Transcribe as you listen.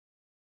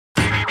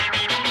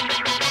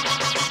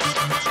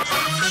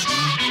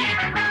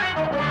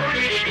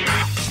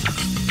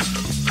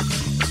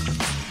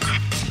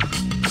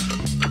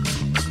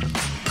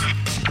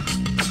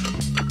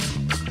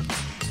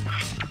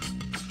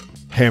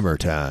Hammer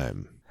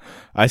time.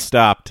 I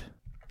stopped.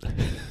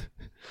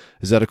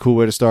 Is that a cool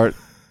way to start?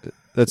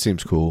 That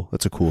seems cool.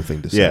 That's a cool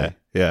thing to say.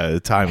 Yeah.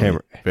 Timely.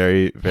 Hammer.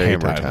 Very, very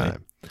Hammer timely.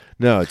 time.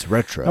 No, it's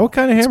retro. Now, what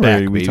kind of It's hammer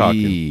back, are we baby.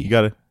 talking?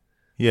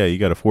 You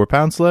got a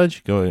 4-pound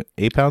sledge, go an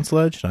 8-pound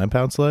sledge,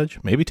 9-pound sledge,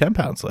 maybe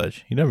 10-pound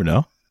sledge. You never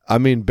know. I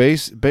mean,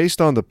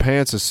 based on the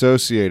pants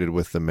associated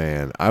with the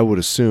man, I would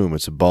assume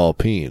it's a ball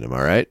peen. Am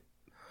I right?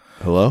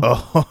 Hello?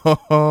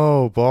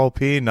 Oh, ball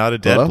peen, not a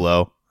dead Hello?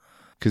 blow.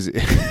 Because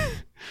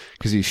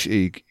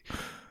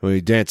when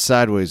he danced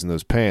sideways in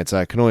those pants,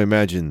 I can only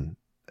imagine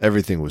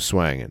everything was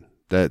swanging.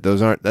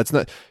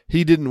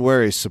 He didn't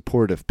wear a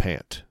supportive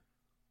pant.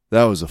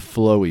 That was a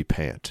flowy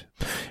pant.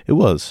 It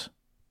was.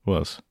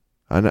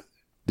 I know.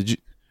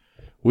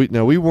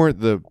 We weren't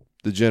the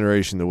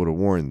generation that would have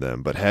worn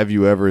them, but have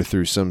you ever,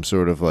 through some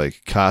sort of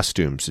like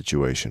costume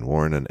situation,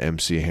 worn an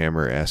MC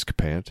Hammer-esque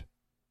pant?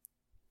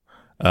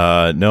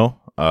 No.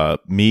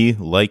 Me,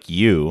 like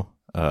you,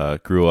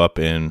 grew up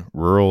in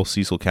rural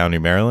Cecil County,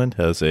 Maryland,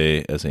 as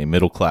a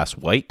middle class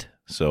white.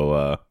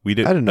 So we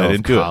didn't. I didn't know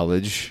didn't if do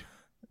college.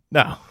 It.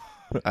 No,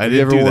 I Have you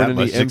didn't ever do worn that any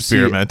much MC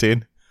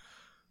experimenting.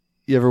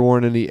 You ever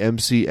worn any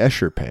MC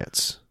Escher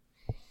pants?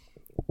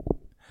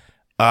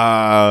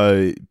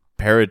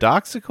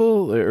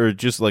 Paradoxical or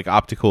just like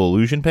optical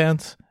illusion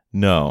pants?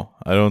 No,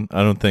 I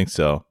don't think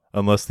so.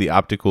 Unless the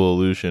optical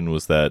illusion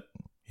was that,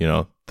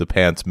 the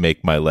pants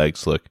make my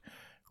legs look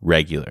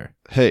regular.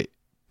 Hey,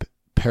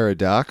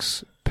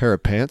 paradox,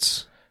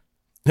 parapants.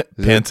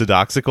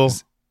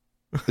 Pantsodoxical?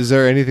 Is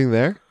there anything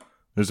there?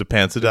 There's a Is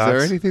pantsodox?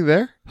 there anything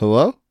there?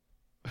 Hello?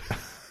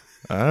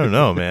 I don't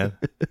know, man.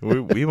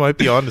 we might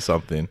be onto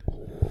something.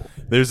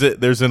 There's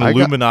an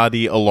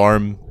Illuminati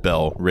alarm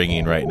bell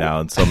ringing right now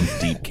in some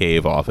deep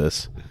cave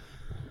office.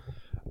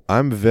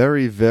 I'm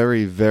very,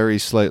 very, very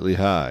slightly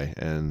high,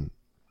 and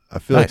I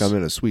feel like I'm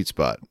in a sweet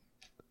spot.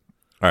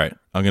 All right,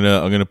 I'm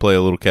gonna play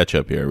a little catch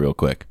up here real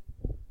quick.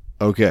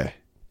 Okay.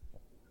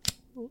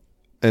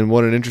 And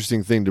what an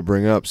interesting thing to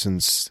bring up,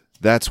 since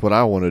that's what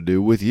I want to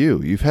do with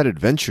you. You've had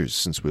adventures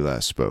since we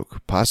last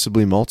spoke,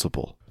 possibly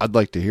multiple. I'd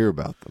like to hear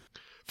about them.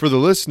 For the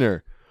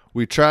listener,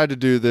 we tried to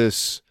do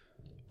this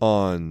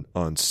on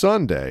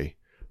Sunday,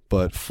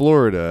 but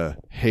Florida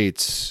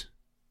hates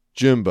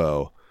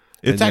Jimbo.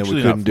 It's and then actually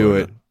we couldn't not do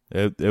it.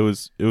 Florida.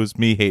 It was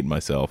me hating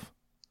myself.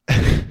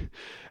 And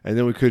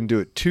then we couldn't do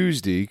it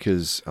Tuesday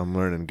because I'm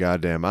learning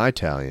goddamn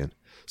Italian.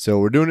 So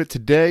we're doing it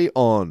today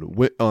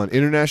on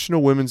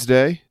International Women's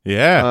Day.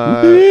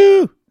 Yeah.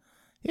 Woo!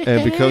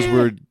 And because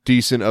we're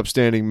decent,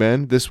 upstanding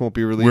men, this won't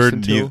be released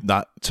until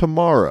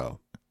tomorrow.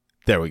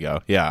 There we go.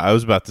 Yeah, I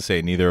was about to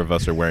say neither of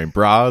us are wearing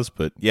bras,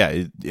 but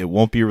yeah, it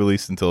won't be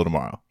released until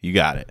tomorrow. You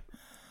got it.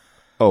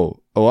 Oh,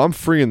 I'm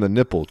freeing the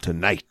nipple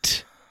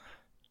tonight.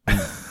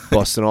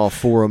 Busting all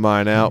 4 of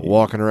mine out,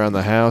 walking around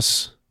the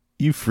house.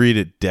 You freed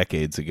it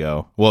decades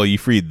ago. Well, you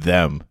freed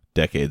them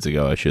decades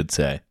ago, I should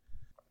say.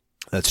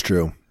 That's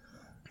true.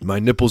 My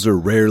nipples are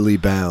rarely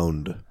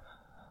bound.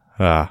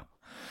 So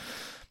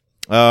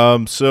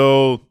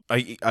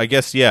I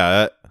guess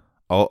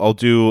I'll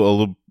do a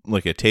little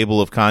like a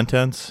table of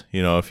contents.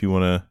 If you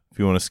want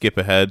to skip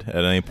ahead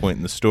at any point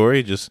in the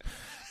story, just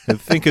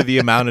think of the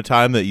amount of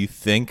time that you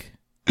think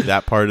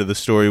that part of the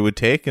story would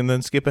take, and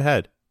then skip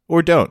ahead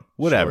or don't,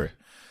 whatever. Sure.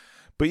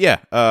 But yeah,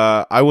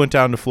 I went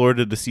down to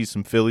Florida to see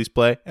some Phillies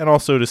play, and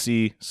also to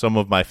see some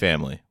of my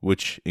family,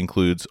 which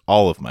includes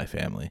all of my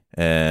family.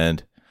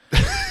 And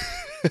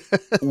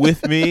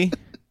with me,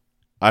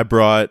 I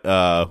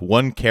brought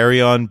one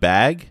carry-on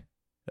bag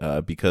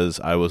because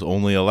I was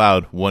only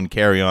allowed one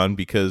carry-on,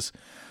 because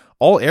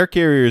all air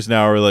carriers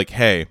now are like,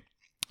 hey,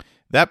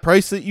 that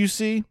price that you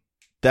see,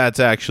 that's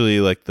actually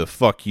like the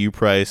fuck you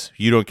price.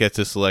 You don't get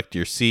to select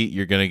your seat.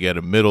 You're going to get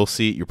a middle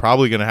seat. You're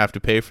probably going to have to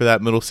pay for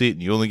that middle seat,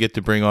 and you only get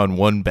to bring on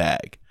one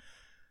bag.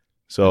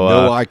 So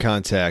no eye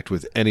contact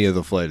with any of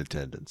the flight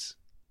attendants.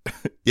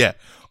 Yeah.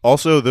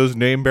 Also, those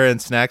name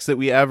brand snacks that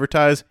we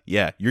advertise,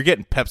 yeah, you're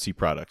getting Pepsi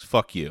products.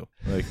 Fuck you.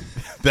 Like,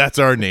 that's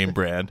our name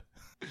brand.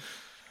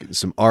 Getting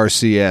some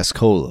RCS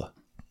cola.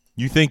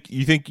 You think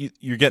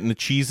you're getting the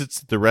Cheez-Its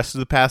that the rest of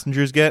the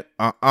passengers get?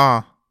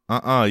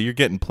 You're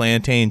getting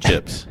plantain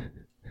chips.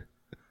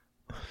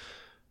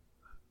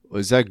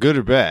 Was that good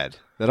or bad?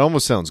 That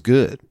almost sounds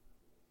good.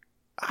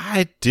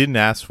 I didn't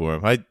ask for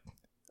them.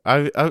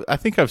 I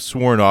think I've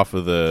sworn off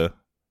of the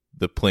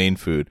plain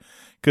food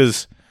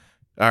because,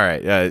 all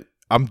right,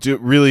 I'm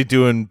really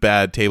doing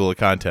bad table of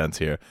contents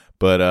here.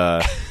 But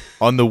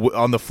on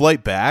the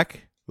flight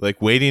back,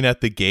 like waiting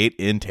at the gate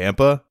in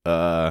Tampa,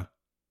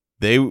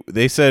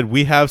 they said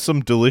we have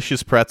some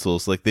delicious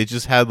pretzels. Like they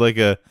just had like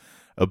a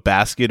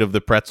basket of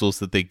the pretzels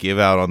that they give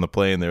out on the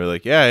plane. They were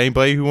like, yeah,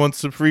 anybody who wants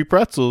some free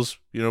pretzels,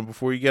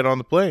 before you get on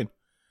the plane,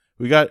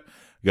 we got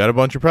a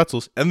bunch of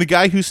pretzels. And the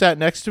guy who sat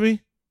next to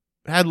me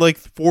had like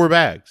 4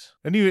 bags,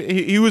 and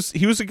he was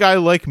a guy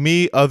like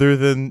me, other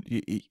than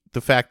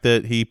the fact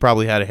that he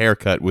probably had a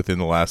haircut within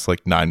the last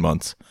like 9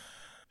 months.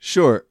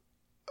 Sure.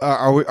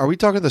 Are we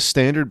talking the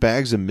standard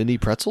bags of mini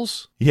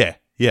pretzels? Yeah.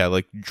 Yeah,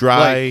 like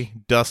dry,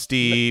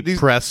 dusty,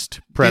 pressed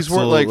pretzel.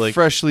 These weren't like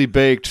freshly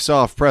baked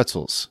soft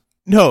pretzels.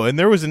 No, and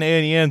there was an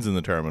Annie Ann's in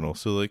the terminal.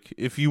 So like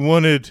if you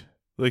wanted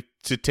like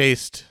to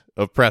taste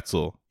a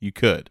pretzel, you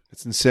could.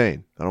 It's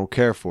insane. I don't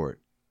care for it.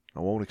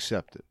 I won't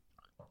accept it.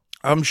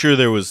 I'm sure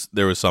there was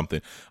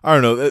something. I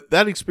don't know.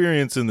 That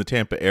experience in the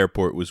Tampa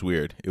airport was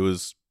weird. It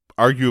was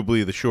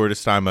arguably the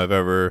shortest time I've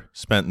ever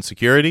spent in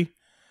security.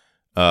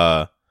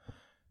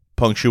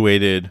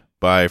 Punctuated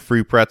by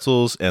free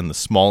pretzels and the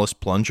smallest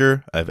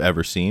plunger I've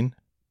ever seen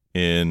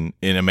in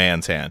a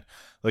man's hand.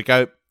 Like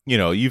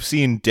you've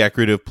seen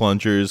decorative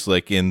plungers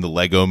like in the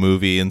Lego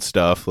movie and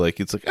stuff. Like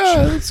it's like,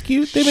 oh, that's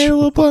cute. They made a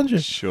little plunger.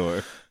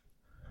 Sure.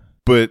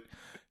 But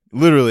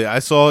literally, I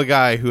saw a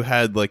guy who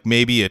had like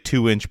maybe a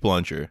 2-inch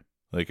plunger,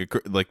 like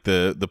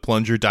the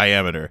plunger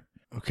diameter.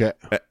 Okay.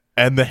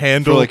 And the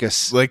handle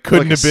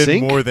couldn't have been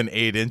sink? more than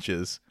 8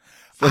 inches.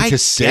 Like I a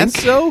sink?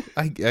 guess so.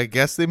 I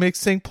guess they make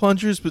sink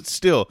plungers, but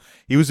still,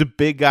 he was a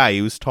big guy.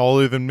 He was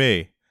taller than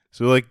me.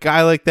 So, like,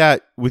 guy like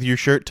that with your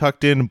shirt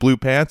tucked in and blue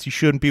pants, you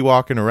shouldn't be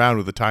walking around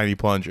with a tiny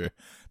plunger.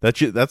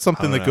 That's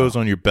something that goes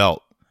on your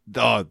belt.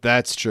 Oh,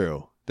 that's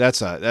true.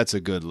 That's a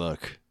good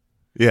look.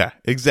 Yeah,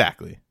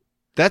 exactly.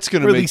 That's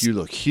going to make you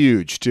look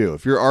huge, too.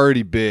 If you're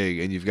already big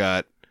and you've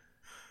got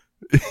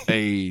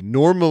a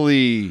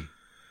normally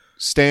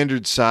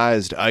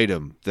standard-sized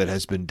item that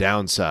has been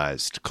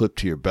downsized, clipped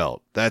to your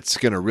belt, that's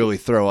going to really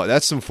throw out.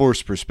 That's some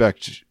forced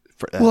perspective.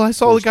 Well, I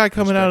saw the guy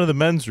coming out of the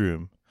men's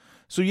room.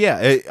 So,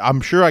 yeah, I'm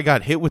sure I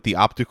got hit with the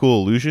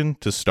optical illusion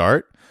to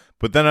start,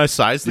 but then I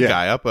sized the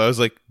guy up. I was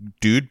like,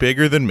 dude,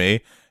 bigger than me.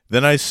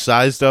 Then I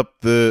sized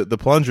up the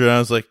plunger, and I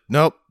was like,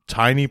 nope,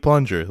 tiny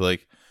plunger.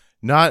 Like,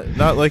 not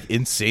like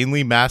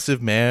insanely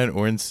massive man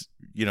or,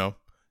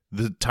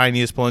 the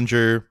tiniest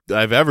plunger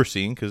I've ever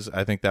seen, because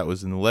I think that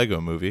was in the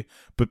Lego movie,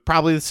 but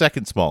probably the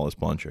second smallest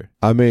plunger.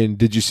 I mean,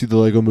 did you see the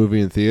Lego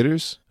movie in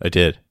theaters? I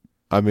did.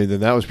 I mean, then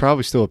that was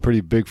probably still a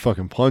pretty big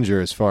fucking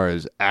plunger as far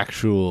as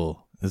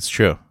actual. That's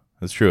true.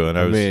 That's true. And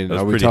I was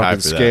are we pretty high talking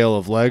for scale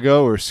of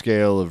Lego or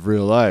scale of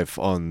real life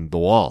on the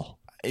wall?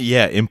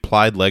 Yeah,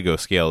 implied Lego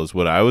scale is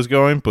what I was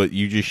going, but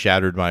you just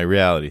shattered my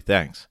reality.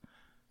 Thanks.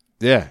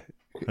 Yeah.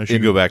 I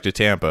should go back to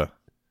Tampa,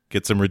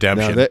 get some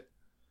redemption.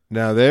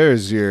 Now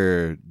there's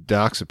your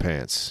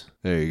Doxapants.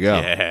 There you go.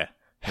 Yeah.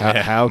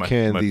 How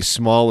can the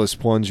smallest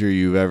plunger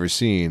you've ever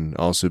seen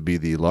also be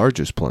the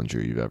largest plunger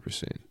you've ever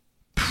seen?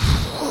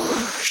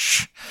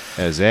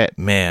 As that.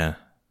 Man.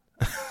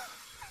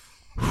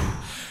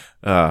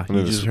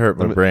 You just hurt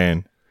my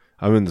brain.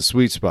 I'm in the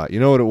sweet spot. You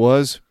know what it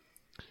was?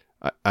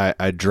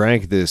 I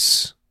drank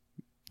this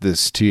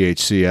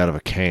THC out of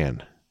a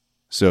can.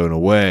 So in a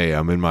way,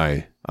 I'm in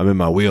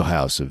my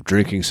wheelhouse of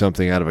drinking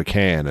something out of a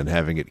can and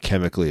having it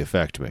chemically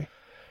affect me.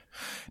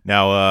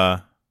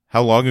 Now,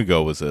 how long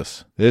ago was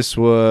this? This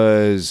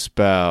was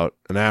about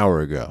an hour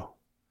ago.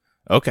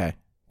 Okay,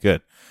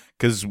 good.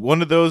 Because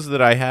one of those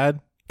that I had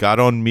got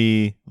on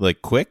me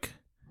like quick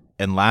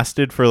and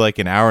lasted for like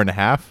an hour and a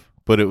half,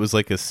 but it was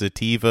like a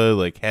sativa,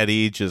 like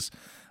heady, just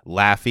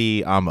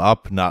laughy, I'm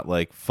up, not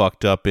like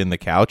fucked up in the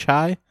couch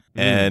high.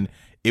 And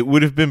it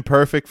would have been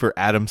perfect for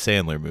Adam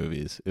Sandler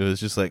movies. It was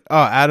just like,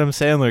 oh, Adam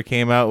Sandler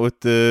came out with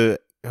the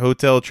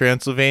Hotel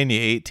Transylvania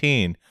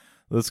 18.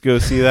 Let's go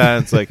see that.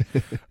 And it's like,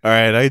 all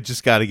right, I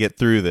just got to get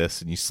through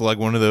this. And you slug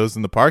one of those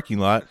in the parking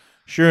lot.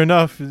 Sure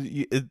enough,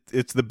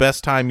 it's the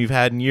best time you've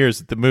had in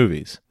years at the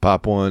movies.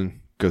 Pop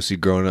one, go see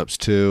Grown Ups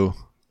 2,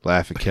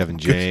 laugh at Kevin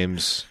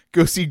James.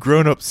 Go see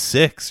Grown Ups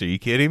 6. Are you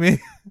kidding me?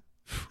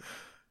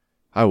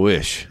 I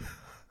wish.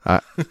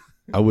 I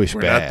wish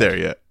We're bad. not there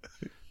yet.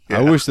 Yeah.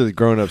 I wish that the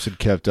Grown Ups had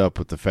kept up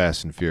with the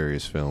Fast and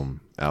Furious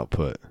film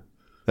output.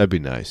 That'd be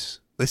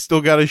nice. They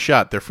still got a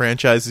shot. Their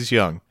franchise is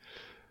young.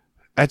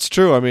 That's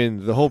true. I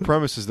mean, the whole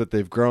premise is that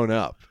they've grown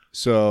up.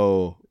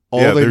 So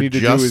all they need to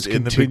do is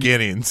in the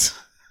beginnings.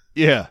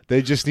 Yeah,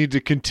 they just need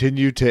to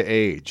continue to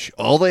age.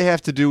 All they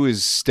have to do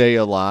is stay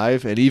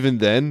alive, and even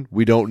then,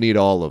 we don't need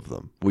all of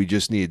them. We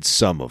just need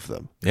some of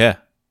them. Yeah.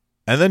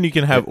 And then you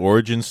can have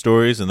origin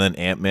stories, and then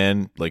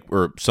Ant-Man,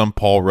 or some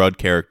Paul Rudd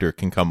character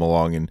can come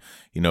along and,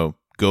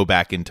 go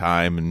back in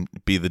time and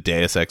be the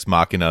Deus Ex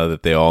Machina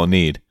that they all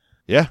need.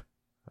 Yeah.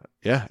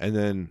 Yeah, and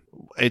then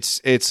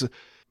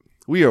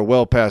we are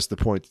well past the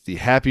point that the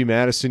Happy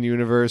Madison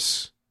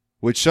universe,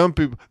 which some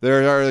people,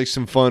 there are like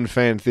some fun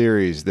fan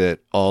theories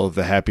that all of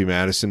the Happy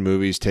Madison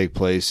movies take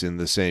place in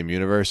the same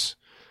universe.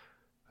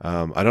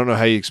 I don't know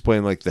how you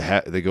explain like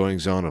the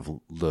goings on of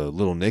the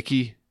Little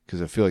Nicky,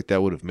 because I feel like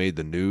that would have made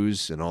the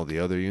news in all the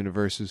other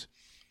universes.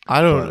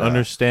 I don't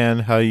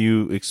understand how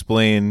you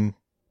explain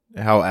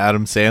how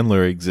Adam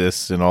Sandler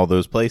exists in all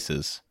those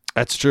places.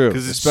 That's true,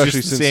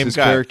 especially since his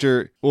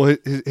character. Well,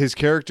 his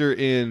character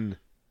in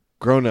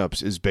Grown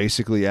Ups is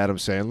basically Adam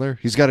Sandler.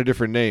 He's got a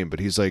different name, but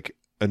he's like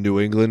a New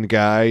England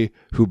guy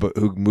who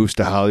moves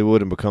to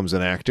Hollywood and becomes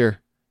an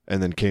actor,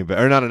 and then came back,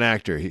 or not an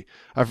actor.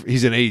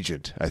 He's an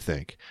agent, I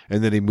think,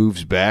 and then he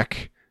moves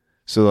back.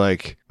 So,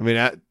 like, I mean,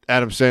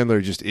 Adam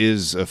Sandler just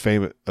is a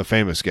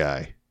famous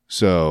guy.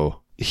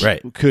 So,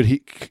 right? Could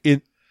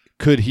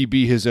he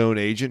be his own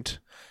agent?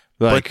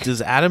 But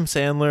does Adam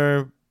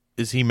Sandler,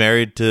 is he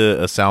married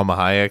to a Salma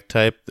Hayek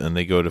type and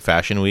they go to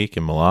Fashion Week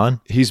in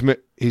Milan? He's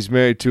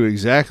married to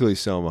exactly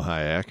Salma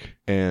Hayek,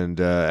 and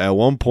at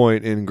one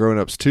point in Grown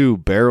Ups 2,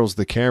 barrels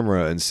the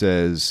camera and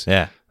says,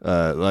 Right?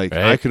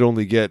 I could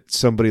only get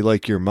somebody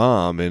like your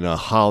mom in a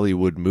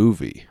Hollywood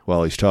movie,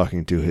 while he's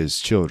talking to his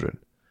children.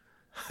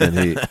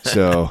 And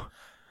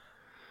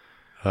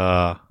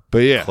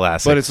but yeah,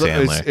 classic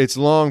Sandler. It's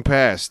long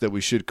past that we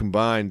should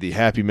combine the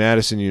Happy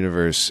Madison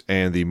universe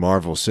and the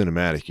Marvel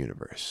Cinematic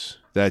Universe.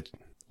 That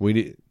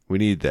we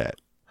need that,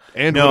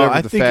 and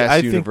whatever the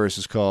Fast universe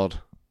is called.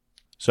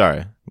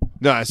 Sorry,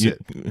 no, that's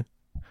it.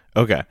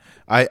 Okay,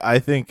 I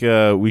think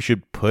we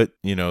should put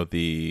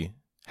the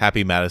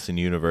Happy Madison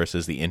universe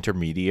as the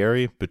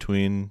intermediary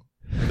between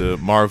the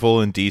Marvel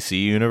and DC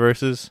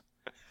universes.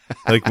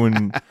 Like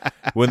when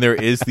there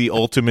is the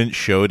ultimate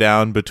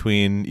showdown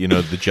between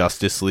the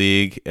Justice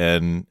League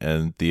and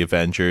the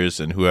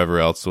Avengers and whoever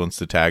else wants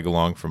to tag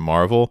along from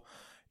Marvel,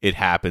 it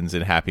happens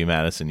in Happy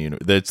Madison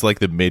universe. It's like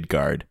the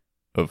Midgard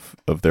of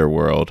their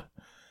world.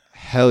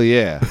 Hell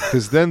yeah,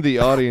 because then the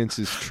audience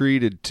is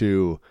treated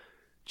to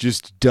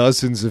just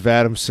dozens of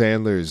Adam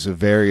Sandlers of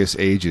various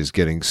ages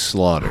getting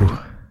slaughtered.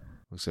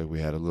 Looks like we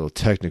had a little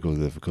technical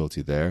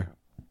difficulty there.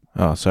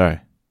 Oh,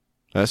 sorry.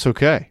 That's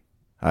okay.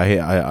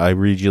 I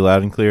read you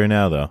loud and clear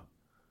now, though.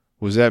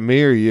 Was that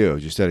me or you?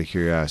 Just out of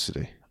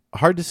curiosity.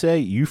 Hard to say.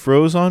 You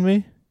froze on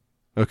me?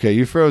 Okay,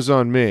 you froze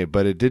on me,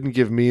 but it didn't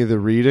give me the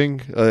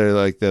reading,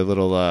 like the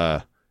little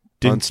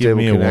didn't unstable give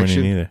me connection.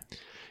 A warning either.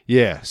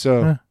 Yeah,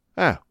 so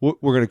we're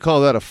going to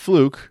call that a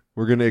fluke.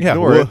 We're going to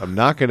ignore it. I'm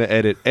not going to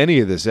edit any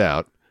of this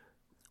out.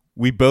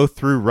 We both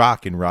threw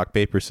rock in rock,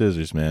 paper,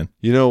 scissors, man.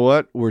 You know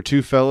what? We're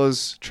two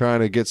fellas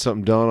trying to get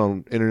something done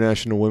on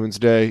International Women's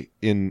Day,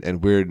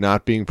 and we're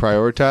not being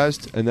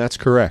prioritized, and that's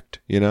correct.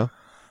 Yeah,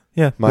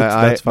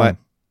 that's fine.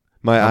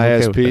 My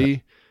I'm okay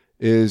ISP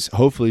is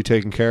hopefully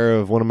taking care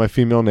of one of my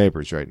female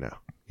neighbors right now.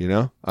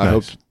 I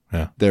hope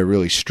they're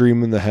really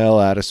streaming the hell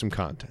out of some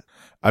content.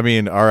 I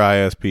mean, our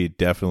ISP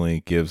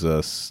definitely gives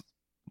us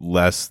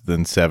less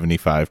than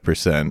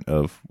 75%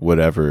 of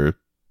whatever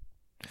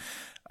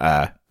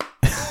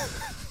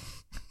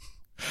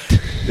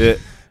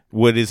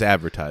what is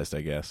advertised,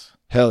 I guess.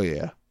 Hell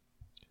yeah.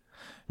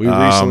 We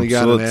recently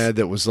got an ad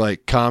that was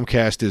like,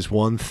 Comcast is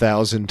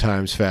 1,000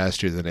 times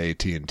faster than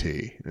AT&T.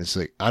 And it's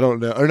like, I don't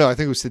know. Or no, I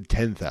think it said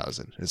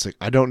 10,000. It's like,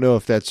 I don't know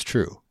if that's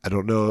true. I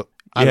don't know.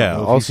 I don't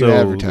know if also, you can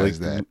advertise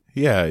that.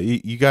 Yeah,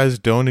 you guys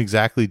don't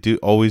exactly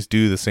always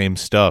do the same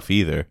stuff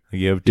either.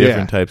 You have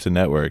different types of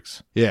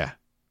networks. Yeah.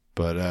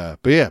 But tell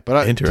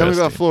me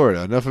about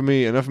Florida. Enough of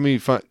me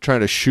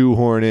trying to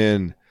shoehorn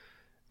in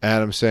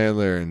Adam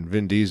Sandler and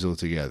Vin Diesel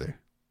together.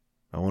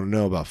 I want to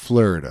know about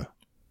Florida.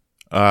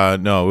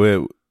 No,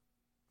 we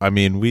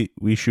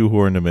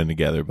shoehorned them in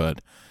together,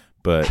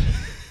 but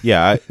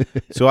yeah.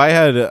 So I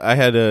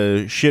had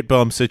a shit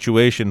bum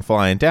situation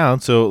flying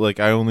down. So like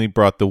I only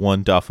brought the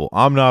one duffel.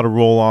 I'm not a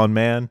roll on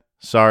man.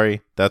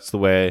 Sorry, that's the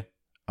way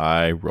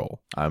I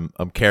roll. I'm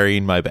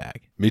carrying my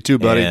bag. Me too,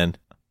 buddy. And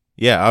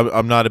yeah,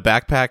 I'm not a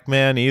backpack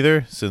man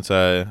either. Since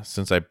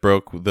I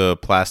broke the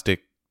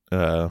plastic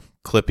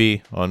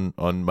clippy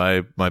on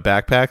my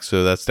backpack,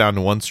 so that's down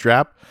to one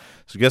strap.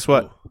 So guess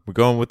what? We're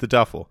going with the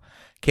duffel.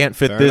 Can't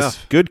fit this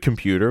enough. Good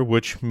computer,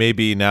 which may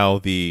be now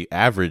the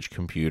average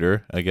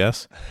computer, I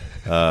guess,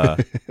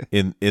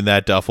 in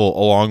that duffel,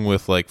 along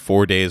with like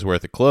 4 days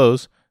worth of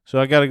clothes. So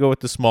I got to go with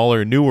the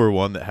smaller, newer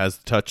one that has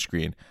the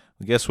touchscreen.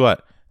 Well, guess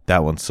what?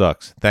 That one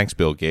sucks. Thanks,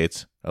 Bill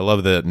Gates. I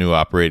love the new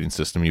operating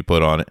system you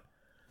put on it.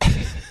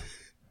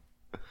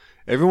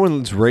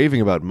 Everyone's raving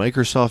about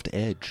Microsoft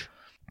Edge.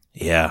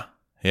 Yeah.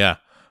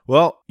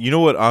 Well, you know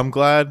what? I'm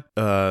glad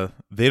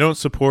they don't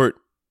support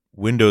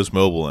Windows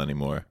Mobile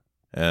anymore.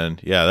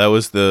 And yeah, that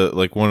was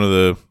one of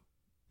the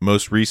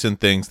most recent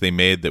things they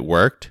made that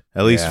worked,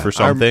 at least for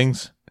some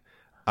things.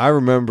 I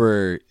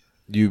remember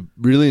you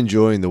really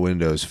enjoying the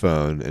Windows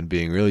Phone and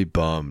being really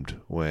bummed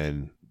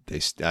when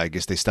I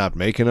guess they stopped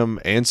making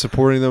them and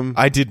supporting them.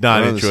 I did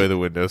not enjoy the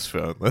Windows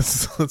Phone.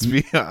 Let's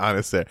be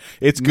honest there.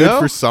 It's good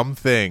for some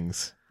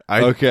things.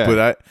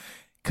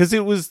 Because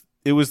it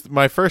was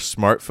my first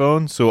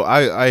smartphone, so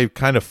I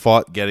kind of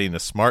fought getting a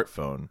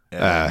smartphone.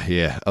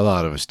 Yeah, a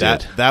lot of us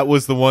did. That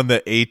was the one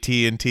that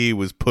AT&T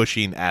was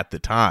pushing at the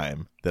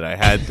time that I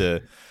had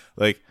to,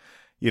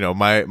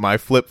 my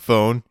flip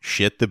phone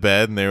shit the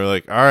bed, and they were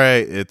like, all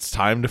right, it's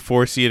time to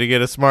force you to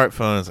get a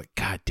smartphone. I was like,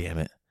 God damn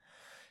it.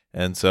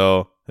 And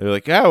so they were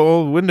like, yeah,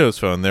 well, Windows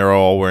Phone. They're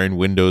all wearing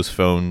Windows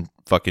Phone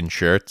fucking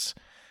shirts.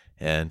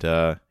 And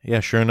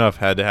sure enough,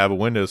 had to have a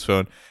Windows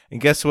Phone. And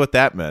guess what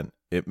that meant?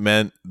 It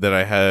meant that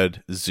I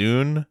had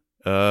Zune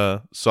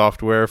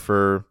software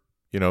for,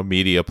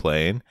 media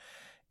playing,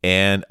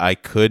 and I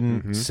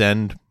couldn't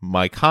send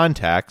my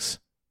contacts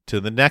to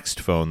the next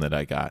phone that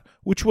I got,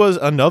 which was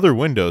another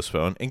Windows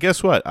Phone. And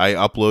guess what? I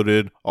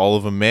uploaded all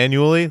of them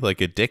manually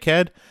like a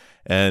dickhead,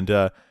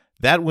 and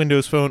that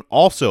Windows Phone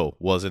also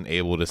wasn't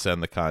able to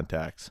send the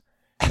contacts.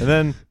 And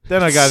then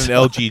I got an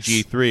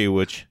LG G3,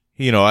 which,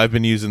 I've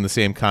been using the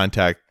same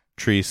contact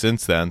tree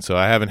since then, so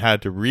I haven't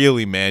had to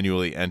really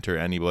manually enter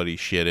anybody's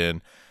shit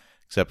in,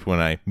 except when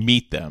I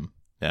meet them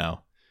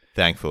now,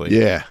 thankfully.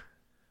 Yeah.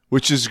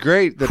 Which is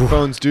great that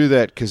phones do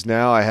that, because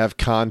now I have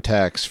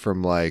contacts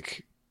from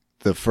like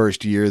the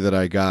first year that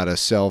I got a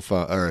cell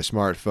phone or a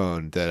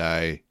smartphone that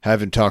I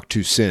haven't talked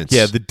to since.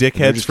 Yeah, the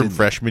dickheads from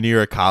freshman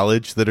year of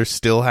college that are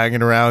still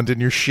hanging around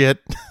in your shit.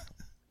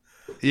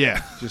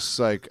 Yeah, just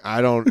like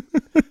I don't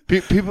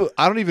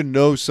even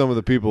know some of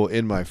the people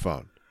in my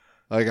phone.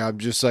 Like I'm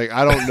just like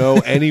I don't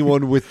know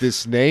anyone with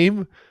this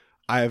name.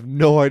 I have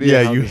no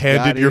idea. Yeah, you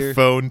handed your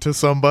phone to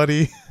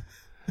somebody,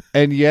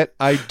 and yet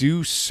I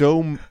do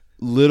so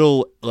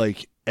little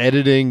like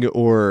editing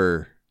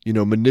or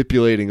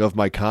manipulating of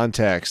my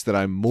contacts that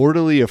I'm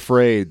mortally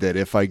afraid that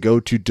if I go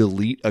to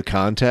delete a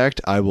contact,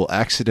 I will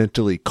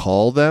accidentally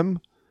call them,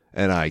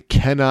 and I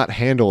cannot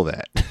handle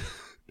that.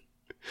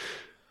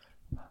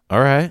 All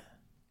right.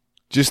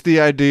 Just the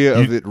idea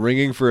of it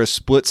ringing for a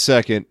split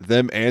second,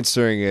 them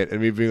answering it,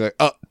 and me being like,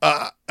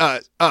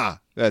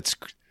 that's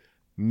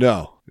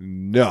no.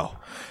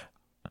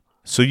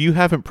 So you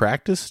haven't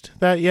practiced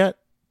that yet?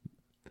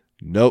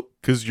 Nope.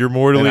 Because you're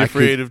mortally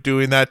afraid of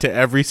doing that to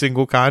every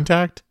single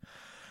contact?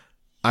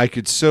 I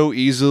could so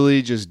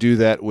easily just do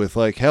that with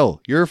like,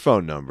 hell, your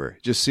phone number.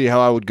 Just see how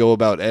I would go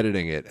about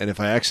editing it. And if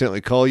I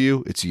accidentally call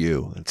you, it's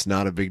you. It's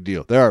not a big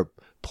deal. There are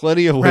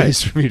plenty of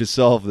ways for me to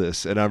solve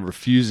this, and I'm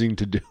refusing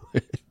to do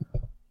it.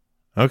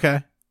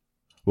 Okay.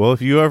 Well,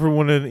 if you ever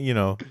want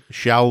to,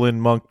 Shaolin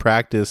monk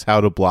practice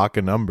how to block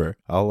a number,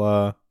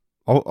 I'll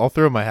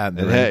throw my hat in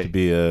the ring to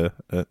be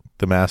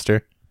the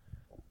master.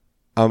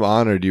 I'm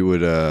honored you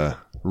would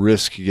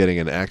risk getting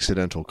an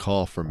accidental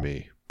call from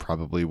me,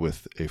 probably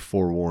with a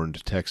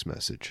forewarned text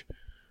message.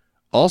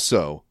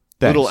 Also,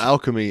 Thanks. Little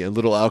Alchemy and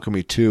Little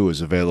Alchemy 2 is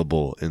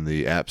available in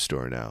the App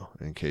Store now,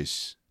 in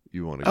case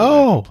you want to go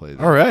back and play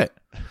that. All right.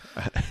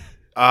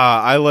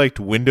 I liked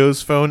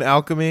Windows Phone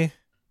Alchemy.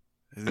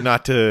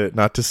 Not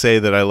to say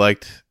that I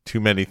liked too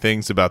many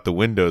things about the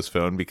Windows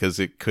Phone because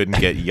it couldn't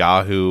get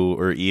Yahoo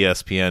or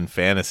ESPN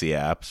fantasy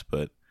apps,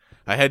 but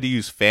I had to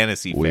use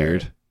Fantasy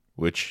Fair,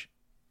 which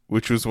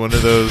was one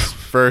of those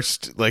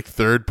first like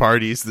third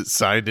parties that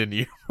signed into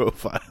your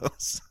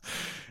profiles.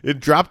 It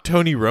dropped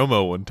Tony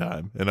Romo one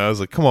time, and I was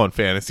like, "Come on,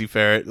 Fantasy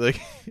Ferret! Like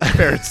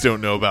ferrets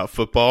don't know about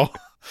football."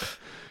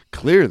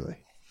 Clearly.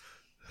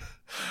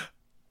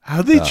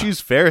 How'd they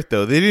choose ferret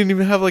though? They didn't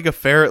even have like a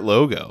ferret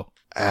logo.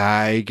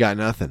 I got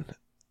nothing.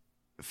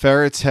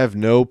 Ferrets have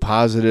no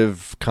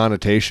positive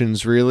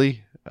connotations,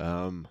 really.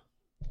 Yeah,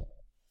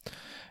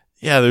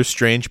 they're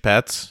strange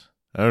pets.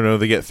 I don't know.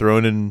 They get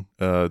thrown in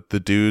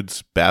the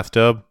dude's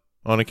bathtub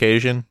on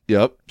occasion.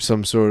 Yep,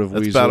 some sort of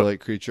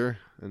weasel-like creature,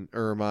 an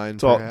ermine.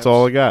 That's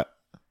all I got.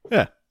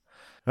 Yeah.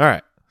 All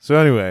right. So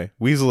anyway,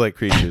 weasel-like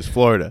creatures,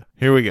 Florida.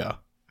 Here we go.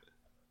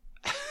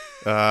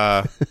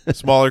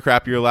 Smaller,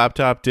 crappier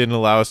laptop didn't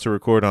allow us to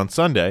record on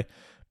Sunday,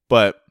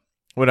 but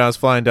when I was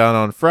flying down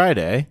on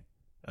Friday,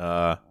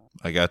 I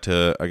got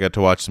to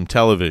watch some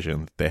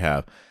television that they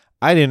have.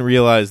 I didn't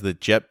realize that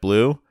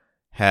JetBlue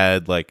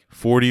had like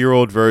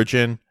 40-Year-Old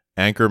Virgin,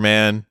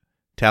 Anchorman,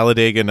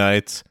 Talladega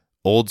Nights,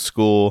 Old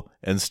School,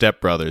 and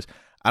Step Brothers.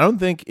 I don't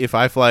think if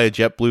I fly a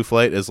JetBlue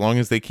flight, as long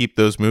as they keep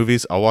those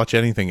movies, I'll watch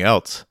anything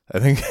else. I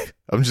think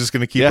I'm just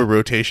going to keep a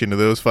rotation of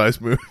those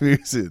 5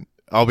 movies, and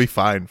I'll be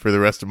fine for the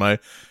rest of my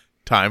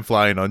time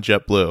flying on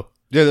JetBlue.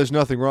 Yeah, there's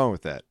nothing wrong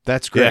with that.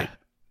 That's great. Yeah.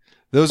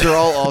 Those are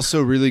all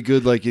also really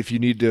good, like if you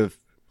need to,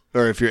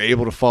 or if you're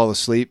able to fall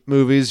asleep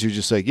movies, you're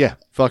just like, yeah,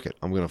 fuck it.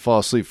 I'm going to fall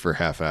asleep for a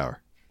half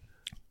hour.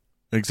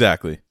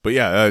 Exactly. But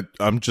yeah,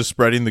 I'm just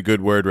spreading the good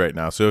word right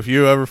now. So if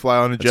you ever fly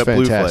on a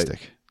JetBlue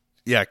flight,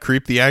 yeah,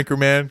 creep the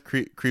Anchorman,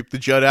 creep the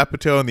Judd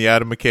Apatow, and the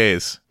Adam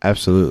McKays.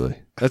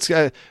 Absolutely. That's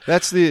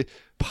the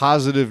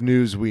positive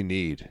news we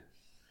need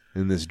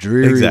in this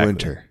dreary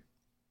winter.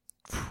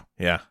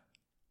 Yeah.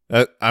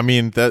 I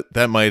mean,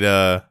 that might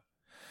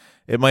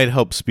it might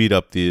help speed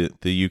up the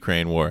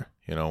Ukraine war.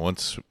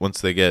 Once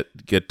they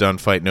get done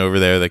fighting over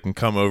there, they can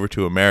come over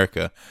to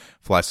America,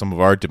 fly some of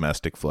our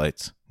domestic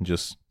flights, and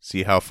just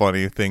see how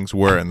funny things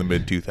were in the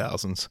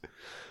mid-2000s.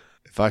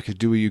 If I could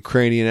do a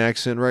Ukrainian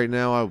accent right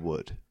now, I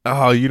would.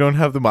 Oh, you don't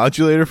have the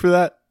modulator for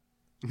that?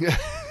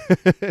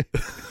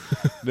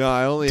 No,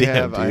 I only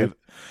have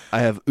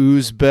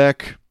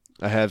Uzbek,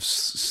 I have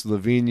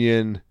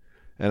Slovenian,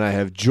 and I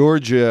have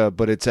Georgia,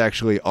 but it's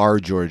actually our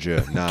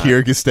Georgia, not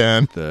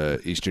Kyrgyzstan, the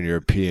Eastern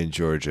European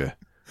Georgia.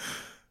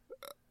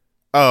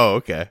 Oh,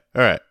 okay.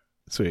 All right.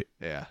 Sweet.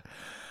 Yeah.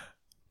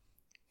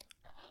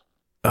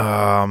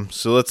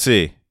 So let's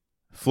see.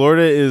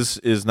 Florida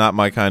is not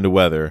my kind of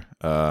weather,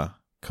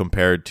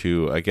 compared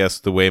to, I guess,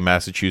 the way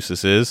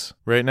Massachusetts is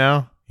right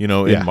now,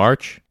 in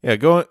March. Yeah,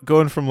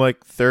 going from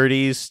like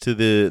 30s to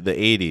the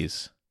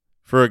 80s.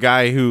 For a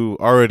guy who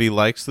already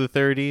likes the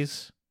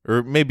 30s,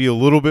 or maybe a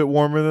little bit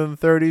warmer than the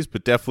 30s,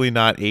 but definitely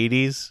not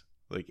 80s.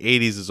 Like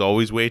 80s is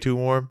always way too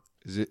warm.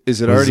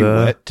 Is it already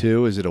wet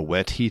too? Is it a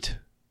wet heat?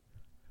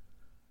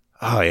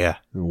 Oh yeah,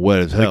 wet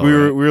as hell. Like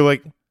we were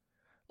like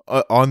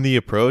on the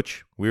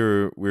approach, we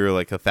were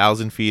like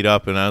 1,000 feet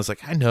up, and I was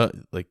like, I know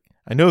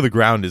the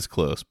ground is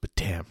close, but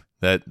damn,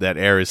 that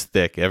air is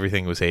thick.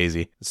 Everything was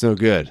hazy. It's no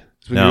good.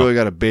 It's when No, you really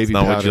got a baby It's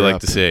not powder what you like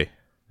up to see.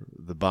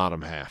 the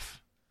bottom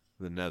half,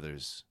 the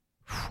nethers.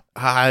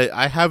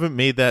 I haven't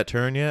made that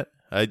turn yet.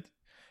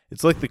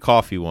 It's like the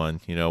coffee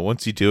one.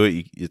 Once you do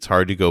it, it's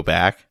hard to go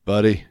back.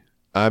 Buddy,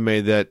 I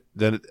made that.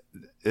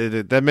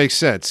 That makes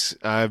sense.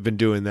 I've been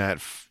doing that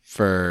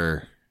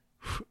for,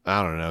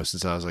 I don't know,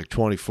 since I was like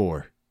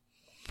 24.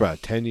 For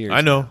about 10 years.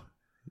 I know. now.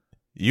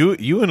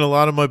 You and a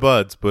lot of my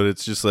buds, but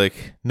it's just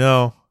like,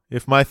 no,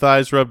 if my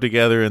thighs rub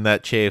together and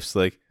that chafes,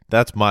 like,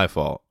 that's my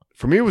fault.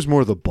 For me, it was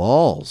more the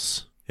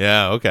balls.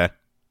 Yeah, okay.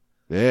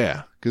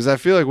 Yeah, because I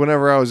feel like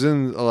whenever I was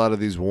in a lot of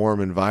these warm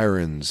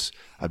environs,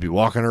 I'd be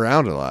walking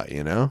around a lot,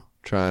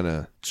 trying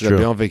to. It's I'd true.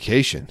 be on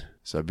vacation,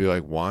 so I'd be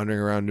like wandering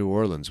around New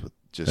Orleans with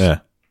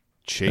just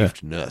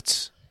chafed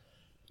nuts.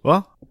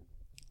 Well,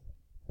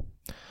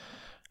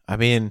 I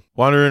mean,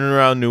 wandering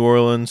around New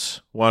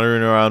Orleans,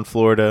 wandering around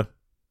Florida,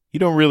 you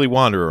don't really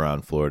wander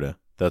around Florida.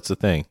 That's the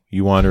thing.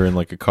 You wander in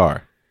like a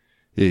car.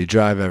 Yeah, you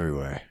drive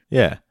everywhere.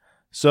 Yeah.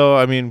 So,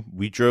 I mean,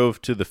 we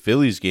drove to the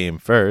Phillies game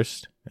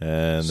first,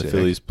 and the Sick.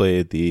 Phillies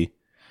played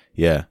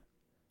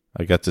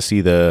I got to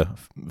see the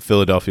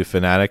Philadelphia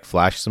Fanatic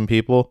flash some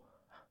people.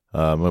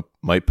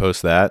 Might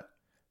post that.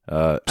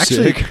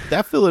 Actually, Sick.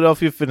 that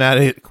Philadelphia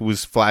Fanatic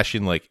was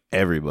flashing like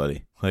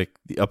everybody, like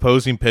the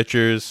opposing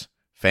pitchers,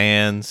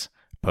 fans,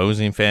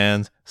 opposing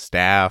fans,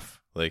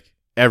 staff, like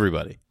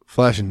everybody.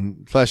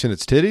 Flashing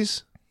its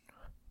titties.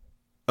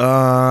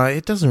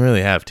 It doesn't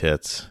really have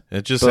tits.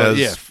 It just But,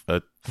 has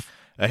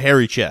a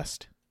hairy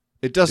chest.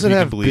 It doesn't If you can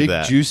have believe big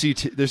that. juicy.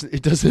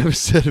 It doesn't have a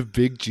set of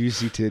big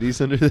juicy titties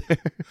under there.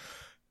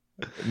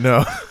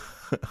 No,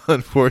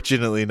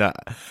 unfortunately not.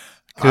 I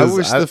 'Cause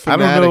wish I the don't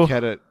know.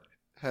 Fanatic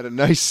had a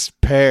nice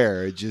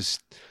pair.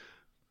 Just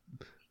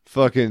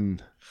fucking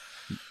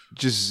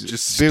just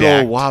big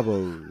stacked. old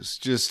wabos.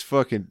 Just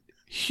fucking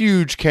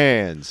huge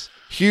cans.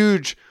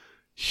 Huge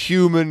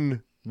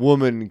human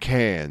woman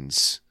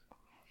cans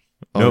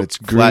on Nope, its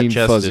green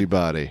flat-chested. fuzzy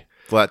body.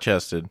 Flat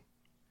chested.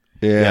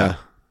 Yeah. Yeah.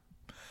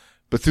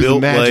 But through the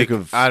Built magic like,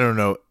 of I don't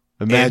know,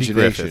 Andy Griffith,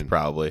 imagination.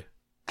 probably.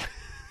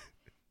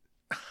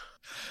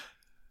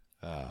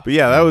 But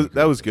yeah,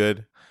 that was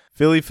good.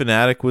 Philly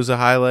Fanatic was a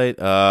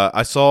highlight.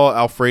 I saw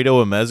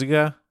Alfredo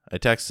Amezaga. I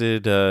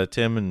texted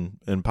Tim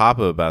and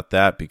Papa about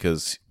that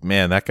because,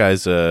 man, that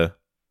guy's a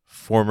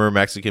former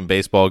Mexican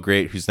baseball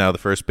great who's now the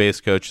first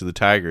base coach of the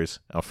Tigers,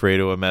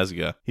 Alfredo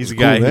Amezaga. He's a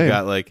Cool guy who name.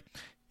 got like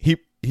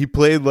he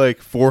played like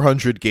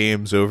 400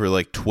 games over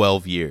like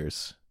 12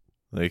 years,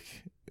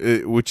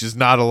 which is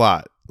not a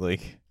lot.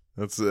 Like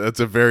that's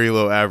a very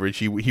low average.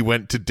 He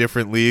went to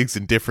different leagues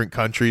in different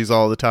countries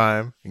all the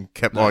time and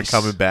kept on Nice.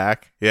 coming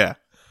back. Yeah.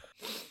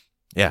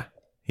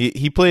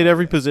 He played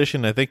every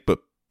position, I think, but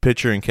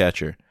pitcher and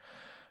catcher.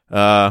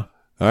 All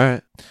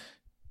right.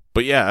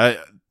 But yeah,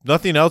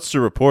 nothing else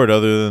to report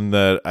other than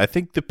that I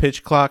think the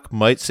pitch clock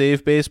might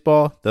save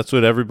baseball. That's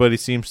what everybody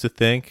seems to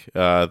think.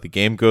 The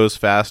game goes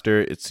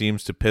faster. It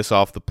seems to piss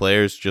off the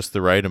players just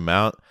the right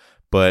amount,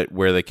 but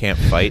where they can't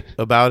fight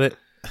about it.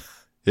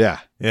 Yeah.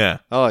 Yeah.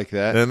 I like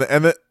that.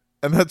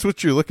 And that's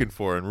what you're looking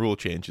for in rule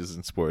changes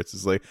in sports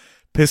is like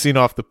pissing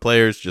off the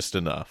players just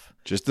enough.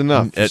 Just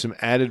enough for It- some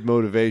added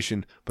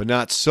motivation, but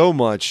not so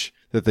much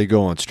that they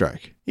go on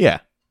strike. Yeah.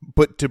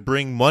 But to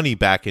bring money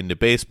back into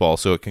baseball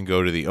so it can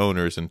go to the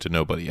owners and to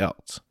nobody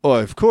else. Oh,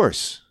 of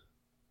course.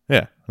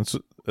 Yeah.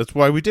 That's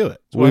why we do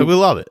it. That's why we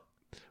love it.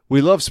 We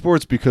love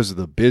sports because of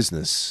the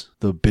business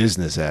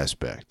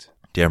aspect.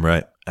 Damn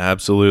right.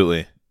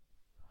 Absolutely.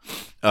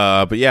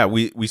 But yeah,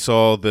 we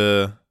saw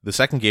the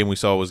second game we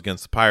saw was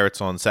against the Pirates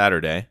on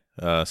Saturday.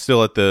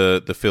 Still at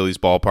the Phillies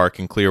ballpark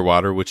in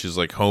Clearwater, which is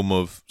like home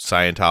of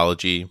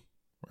Scientology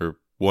or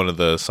one of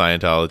the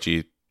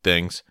Scientology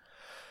things.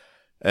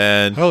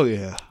 And Hell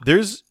yeah.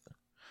 there's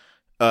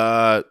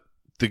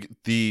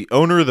the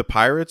owner of the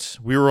Pirates.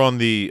 We were on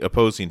the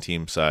opposing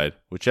team side,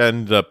 which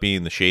ended up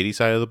being the shady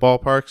side of the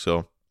ballpark.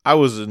 So I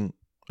wasn't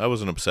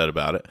upset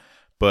about it.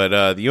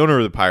 But the owner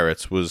of the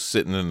Pirates was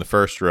sitting in the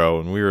first row,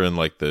 and we were in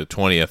like the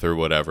 20th or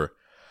whatever.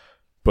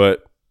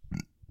 But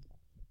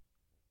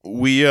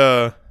me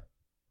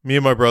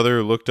and my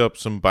brother looked up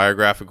some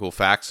biographical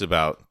facts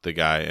about the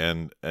guy,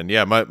 and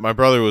yeah, my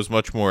brother was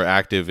much more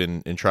active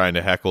in trying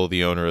to heckle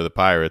the owner of the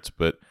Pirates,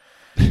 but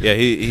yeah,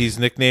 his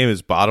nickname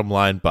is Bottom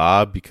Line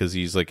Bob because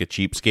he's like a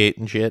cheapskate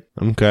and shit,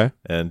 Okay.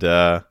 and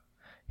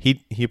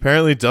he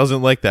apparently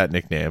doesn't like that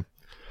nickname.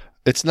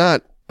 It's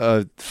not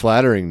a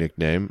flattering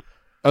nickname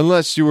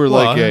unless you were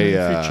Well, like if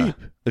you're cheap.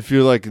 if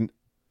you're like,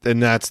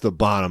 and that's the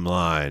bottom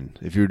line.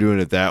 If you're doing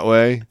it that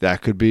way,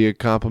 that could be a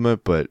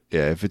compliment. But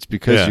yeah, if it's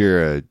because Yeah.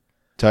 you're a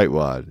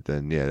tightwad,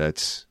 then yeah,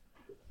 that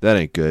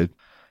ain't good.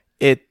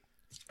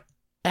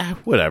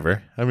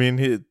 Whatever. I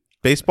mean,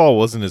 baseball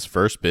wasn't his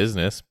first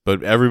business,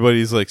 but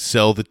everybody's like,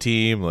 sell the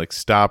team, like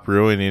stop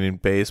ruining in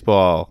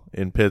baseball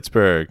in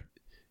Pittsburgh.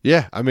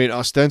 Yeah, I mean,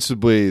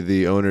 ostensibly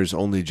the owner's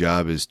only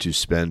job is to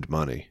spend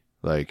money,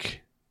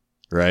 like,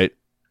 right?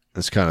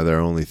 That's kind of their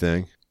only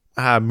thing.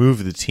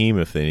 Move the team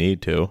if they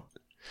need to.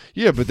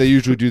 Yeah, but they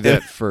usually do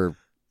that for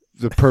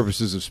the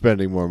purposes of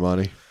spending more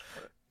money.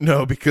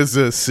 No, because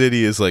the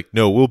city is like,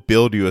 no, we'll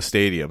build you a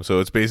stadium. So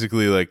it's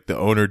basically like the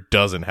owner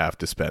doesn't have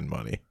to spend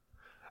money.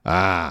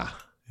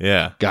 Ah,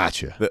 yeah,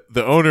 gotcha.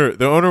 The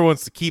owner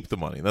wants to keep the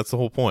money. That's the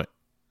whole point.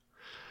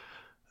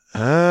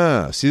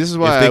 Ah, see, this is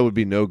why I would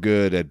be no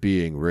good at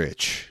being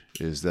rich.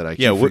 Is that I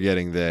keep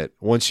forgetting that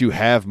once you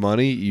have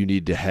money, you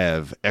need to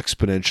have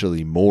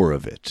exponentially more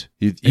of it.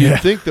 You'd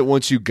think that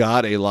once you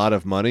got a lot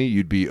of money,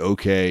 you'd be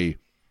okay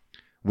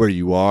where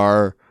you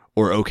are,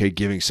 or okay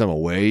giving some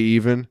away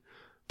even.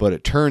 But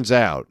it turns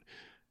out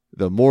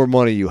the more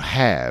money you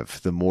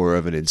have, the more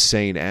of an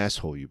insane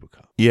asshole you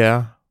become.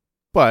 Yeah.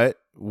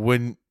 But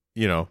when,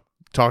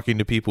 talking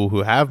to people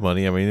who have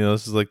money, I mean,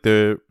 this is like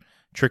the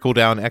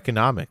trickle-down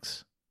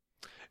economics.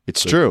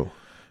 It's true.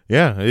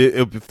 Yeah.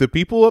 If the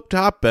people up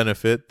top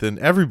benefit, then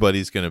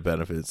everybody's going to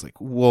benefit. It's like,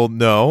 well,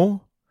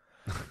 no.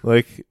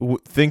 Like,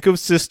 think of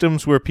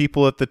systems where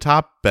people at the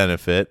top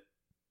benefit,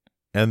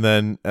 and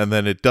then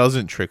it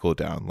doesn't trickle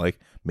down. Like,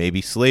 maybe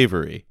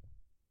slavery.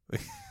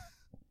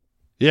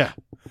 Yeah.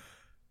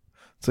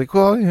 It's like,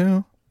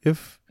 well,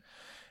 if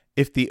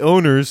the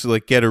owners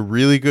like get a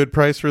really good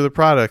price for the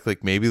product,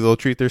 like maybe they'll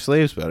treat their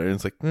slaves better. And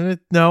it's like,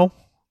 no,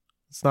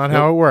 it's not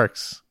how it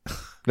works.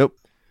 Nope.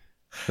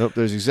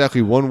 There's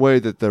exactly one way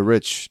that the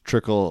rich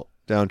trickle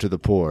down to the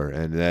poor,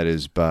 and that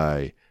is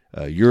by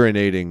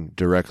urinating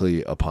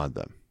directly upon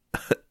them.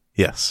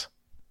 Yes.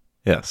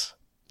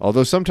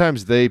 Although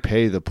sometimes they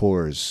pay the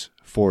poors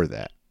for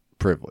that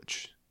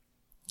privilege.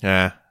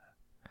 Yeah.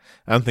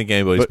 I don't think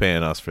anybody's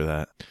paying us for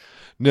that.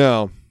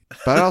 No,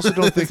 but I also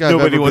don't think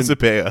nobody wants to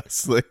pay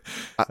us. Like,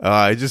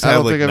 I just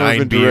have like 9 beers. I don't think I've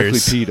ever been directly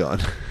peed on.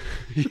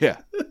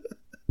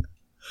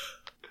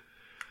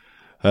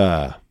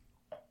 Yeah.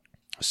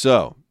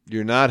 So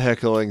you're not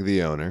heckling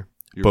the owner,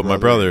 but my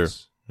brother.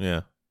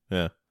 Yeah.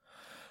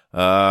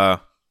 I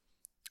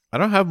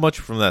don't have much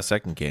from that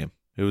second game.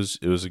 It was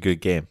a good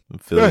game. The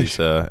Phillies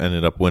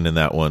ended up winning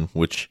that one,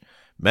 which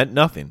meant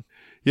nothing.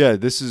 Yeah,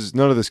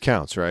 none of this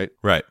counts, right?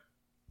 Right.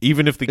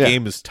 Even if the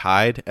game is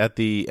tied at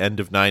the end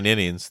of 9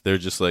 innings, they're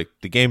just like,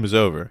 the game is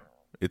over.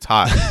 It's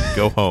hot.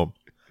 Go home.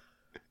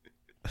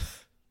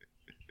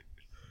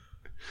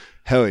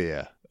 Hell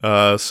yeah.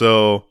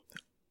 So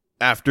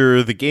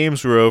after the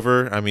games were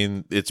over, I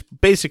mean, it's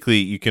basically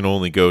you can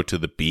only go to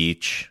the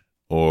beach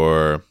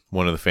or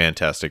one of the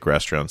fantastic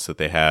restaurants that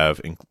they have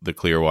in the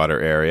Clearwater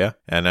area.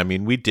 And I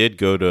mean, we did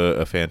go to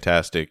a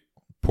fantastic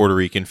Puerto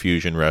Rican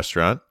fusion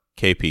restaurant,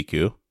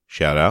 KPQ.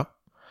 Shout out.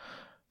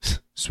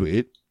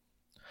 Sweet.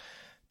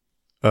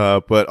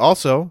 But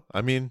also,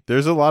 I mean,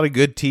 there's a lot of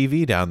good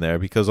TV down there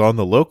because on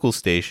the local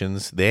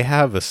stations, they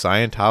have a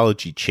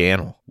Scientology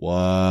channel.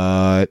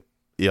 What?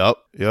 Yep.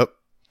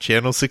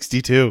 Channel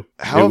 62.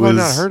 How have I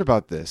not heard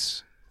about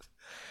this?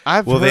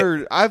 I've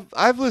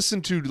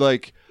listened to,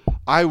 like,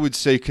 I would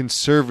say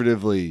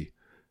conservatively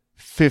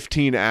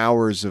 15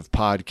 hours of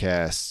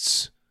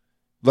podcasts,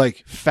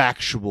 like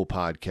factual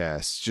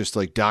podcasts, just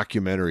like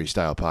documentary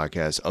style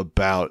podcasts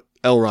about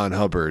L. Ron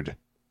Hubbard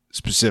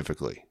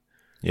specifically.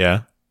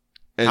 Yeah.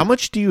 And how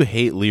much do you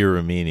hate Leah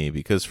Remini?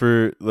 Because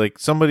for like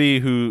somebody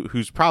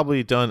who's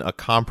probably done a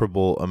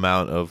comparable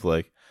amount of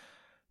like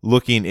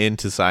looking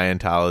into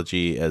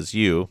Scientology as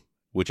you,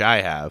 which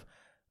I have,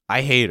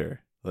 I hate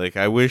her. Like,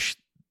 I wish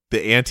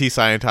the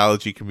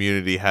anti-Scientology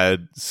community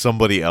had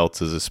somebody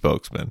else as a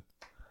spokesman.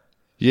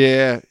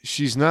 Yeah,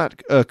 she's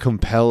not a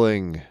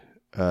compelling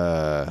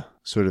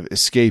sort of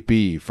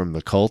escapee from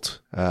the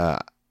cult.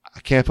 I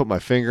can't put my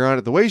finger on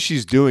it. The way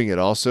she's doing it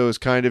also is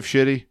kind of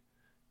shitty.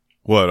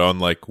 What, on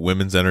like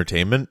women's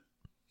entertainment?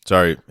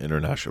 Sorry,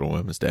 International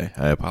Women's Day.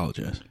 I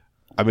apologize.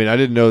 I mean, I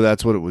didn't know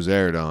that's what it was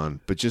aired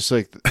on, but just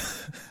like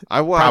I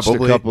watched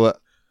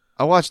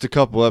a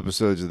couple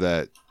episodes of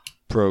that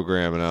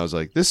program, and I was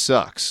like, this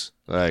sucks.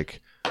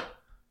 Like,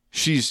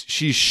 she's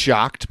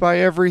shocked by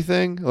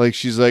everything. Like,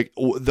 she's like,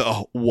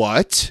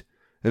 what?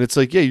 And it's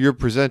like, yeah, you're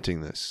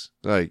presenting this.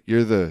 Like,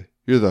 you're the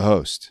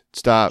host.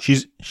 Stop.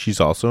 She's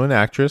also an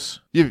actress.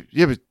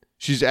 Yeah, but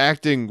she's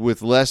acting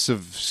with less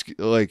of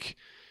like.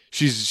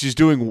 She's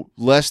doing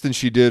less than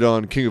she did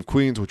on King of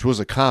Queens, which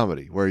was a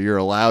comedy where you're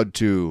allowed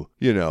to,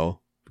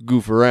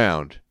 goof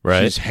around.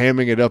 Right. She's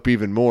hamming it up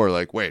even more.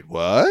 Like, wait,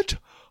 what?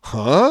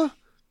 Huh?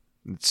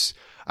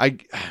 I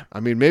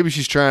mean, maybe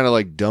she's trying to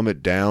like dumb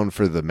it down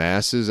for the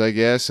masses, I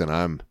guess. And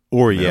I'm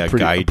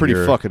pretty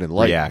fucking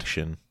enlightened.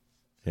 Reaction.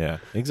 Yeah,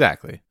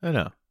 exactly. I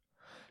know.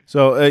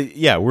 So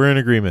we're in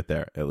agreement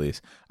there at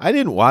least. I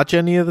didn't watch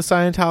any of the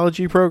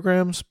Scientology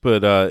programs,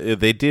 but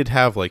they did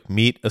have like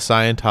Meet a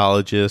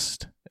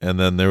Scientologist. And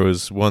then there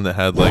was one that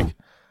had like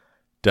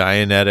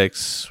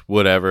Dianetics,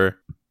 whatever.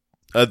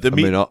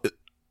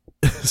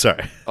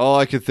 Sorry. All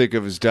I could think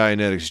of is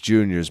Dianetics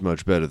Jr. is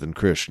much better than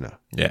Krishna.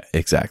 Yeah,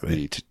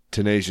 exactly. The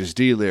Tenacious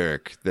D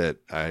lyric that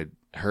I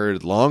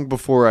heard long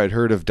before I'd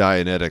heard of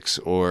Dianetics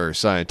or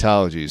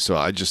Scientology. So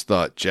I just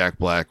thought Jack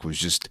Black was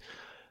just...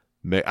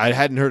 I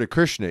hadn't heard of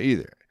Krishna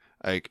either.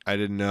 Like, I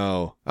didn't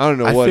know. I don't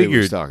know I what he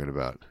figured- was talking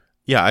about.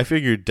 Yeah, I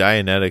figured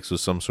Dianetics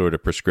was some sort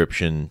of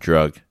prescription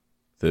drug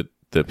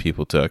that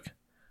people took.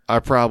 I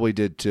probably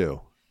did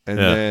too. And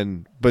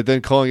Yeah. but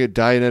then calling it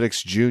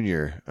Dianetics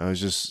Junior, I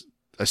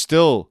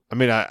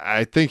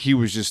think he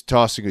was just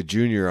tossing a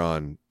junior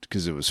on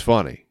because it was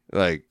funny.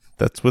 Like,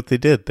 That's what they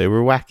did. They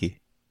were wacky.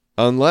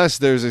 unless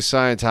there's a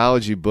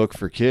Scientology book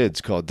for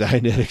kids called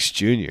Dianetics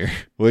Junior,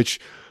 which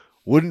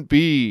wouldn't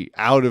be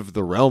out of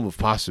the realm of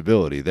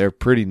possibility. They're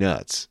pretty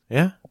nuts.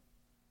 Yeah,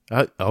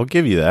 I'll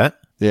give you that.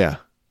 Yeah.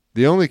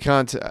 The only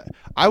content,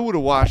 I would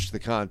have watched the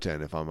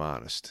content if I'm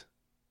honest.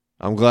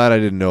 I'm glad I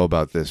didn't know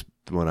about this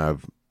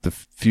the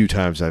few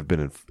times I've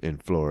been in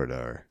Florida,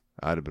 or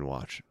I'd have been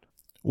watching.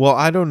 Well,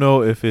 I don't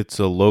know if it's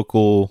a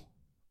local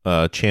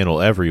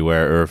channel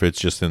everywhere or if it's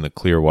just in the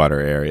Clearwater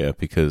area,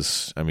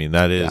 because I mean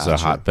that is a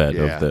Gotcha. hotbed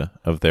Yeah.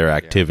 of their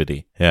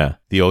activity. Yeah,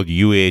 the old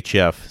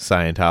UHF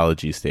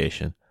Scientology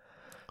station.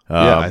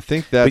 Yeah, I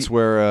think that's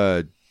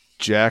where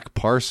Jack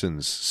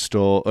Parsons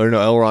L.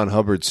 Ron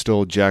Hubbard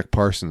stole Jack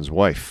Parsons'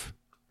 wife,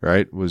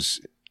 right?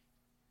 Was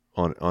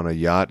on a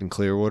yacht in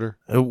Clearwater.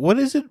 What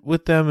is it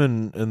with them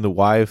and the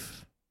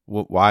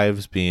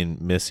wives being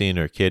missing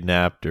or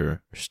kidnapped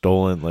or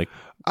stolen? Like,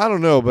 I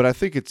don't know, but I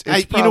think it's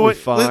probably you know what?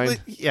 fine.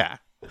 Yeah.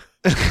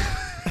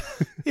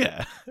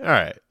 Yeah. All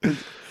right.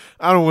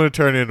 I don't want to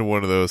turn into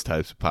one of those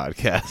types of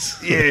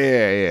podcasts.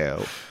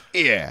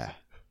 Yeah.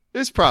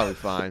 It's probably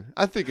fine.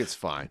 I think it's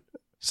fine.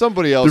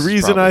 Somebody else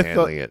is probably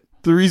handling it.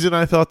 The reason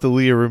I thought the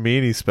Leah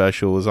Remini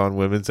special was on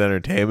Women's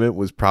Entertainment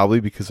was probably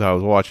because I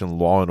was watching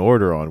Law and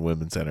Order on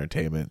Women's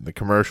Entertainment, and the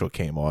commercial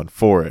came on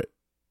for it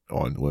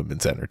on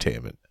Women's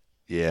Entertainment.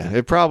 Yeah,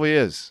 it probably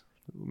is.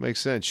 It makes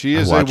sense. She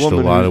I is a watched a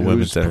woman lot of who's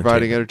women's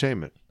providing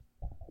entertainment.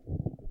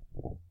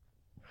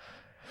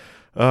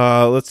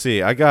 Let's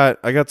see. I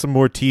got some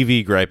more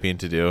TV griping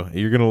to do.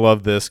 You're gonna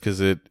love this because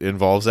it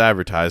involves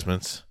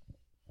advertisements.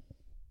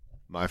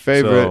 My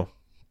favorite.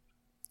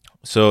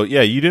 So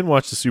yeah, you didn't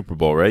watch the Super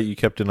Bowl, right? You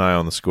kept an eye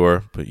on the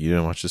score, but you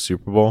didn't watch the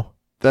Super Bowl.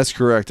 That's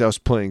correct. I was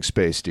playing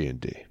Space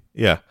D&D.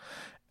 Yeah.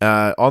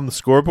 On the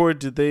scoreboard,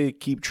 did they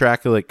keep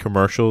track of like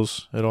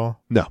commercials at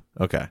all? No.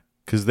 Okay.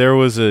 Because there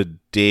was a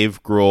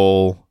Dave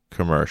Grohl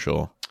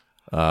commercial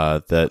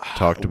that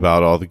talked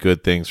about all the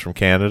good things from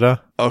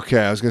Canada. Okay,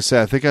 I was going to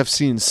say, I think I've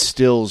seen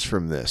stills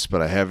from this,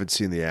 but I haven't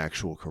seen the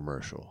actual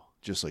commercial.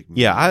 Just like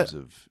memes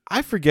of...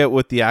 I forget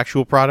what the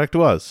actual product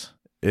was.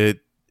 It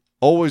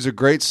Always a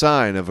great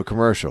sign of a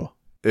commercial.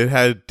 It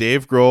had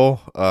Dave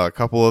Grohl, a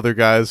couple other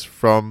guys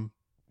from,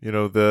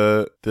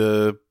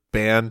 the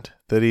band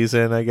that he's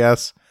in, I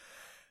guess.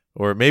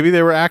 Or maybe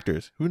they were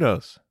actors. Who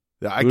knows?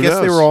 I guess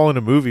they were all in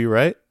a movie,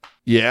 right?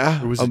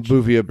 Yeah, Or was a it-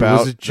 movie or about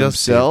was it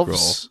just Dave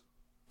themselves,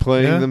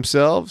 playing Yeah.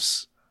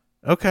 themselves.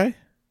 Okay.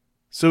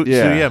 So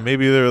Yeah.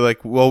 maybe they're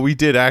like, well, we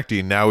did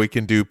acting. Now we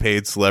can do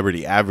paid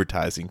celebrity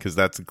advertising because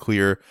that's a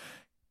clear,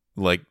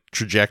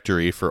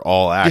 trajectory for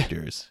all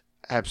actors.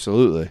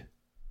 Absolutely.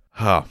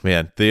 Oh,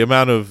 man. The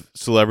amount of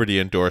celebrity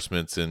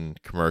endorsements in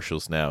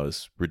commercials now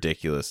is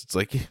ridiculous. It's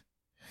like,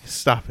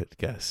 stop it,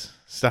 guys.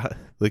 Stop.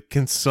 Like,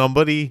 can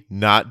somebody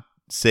not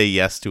say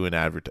yes to an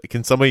advert?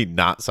 Can somebody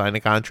not sign a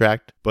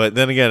contract? But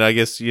then again, I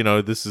guess,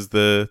 this is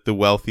the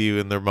wealthy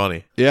and their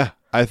money. Yeah,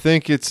 I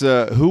think it's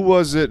who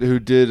was it who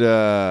did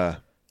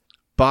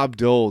Bob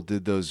Dole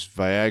did those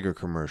Viagra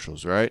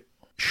commercials, right?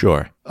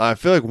 Sure. I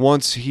feel like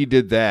once he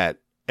did that,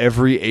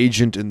 every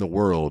agent in the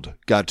world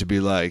got to be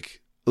like,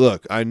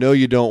 look, I know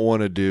you don't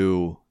want to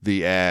do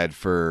the ad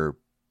for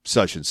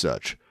such and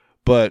such,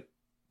 but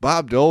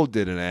Bob Dole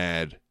did an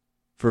ad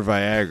for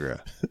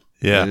Viagra.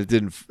 Yeah. And it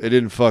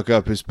didn't fuck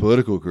up his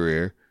political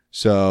career.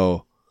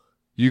 So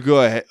you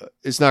go ahead.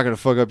 It's not going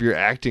to fuck up your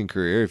acting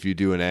career if you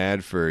do an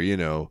ad for,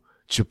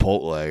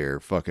 Chipotle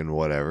or fucking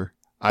whatever.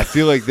 I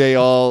feel like they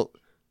all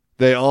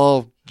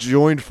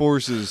joined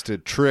forces to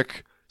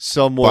trick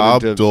someone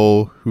Bob into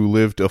Dole, who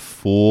lived a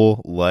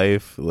full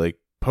life,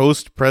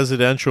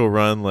 post-presidential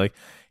run,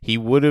 he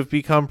would have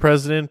become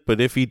president, but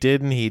if he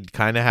didn't, he'd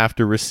kind of have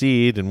to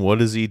recede. And what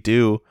does he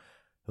do?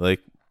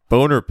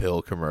 Boner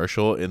pill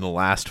commercial in the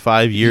last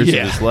 5 years of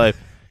his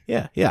life.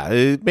 Yeah.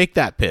 Make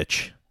that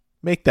pitch.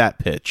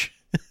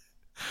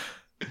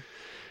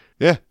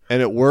 Yeah,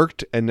 and it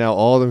worked, and now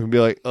all of them can be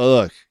like, oh,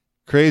 look,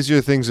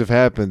 crazier things have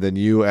happened than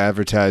you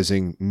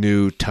advertising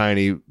new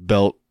tiny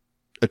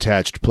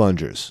belt-attached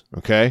plungers,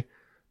 okay?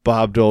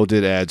 Bob Dole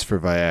did ads for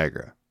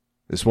Viagra.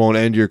 This won't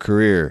end your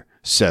career,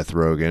 Seth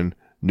Rogen,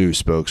 new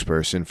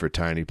spokesperson for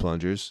tiny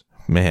plungers.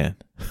 Man.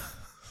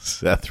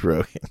 Seth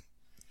Rogen.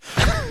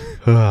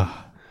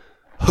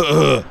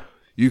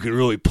 You can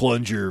really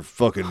plunge your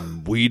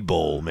fucking weed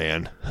bowl,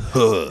 man.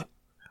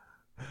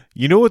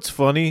 You know what's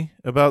funny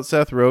about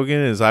Seth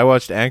Rogen is I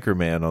watched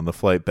Anchorman on the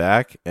flight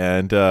back,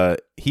 and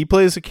he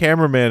plays a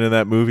cameraman in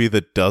that movie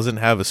that doesn't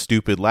have a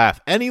stupid laugh,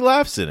 and he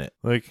laughs in it.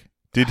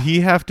 Did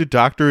he have to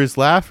doctor his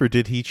laugh, or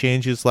did he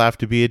change his laugh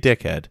to be a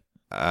dickhead?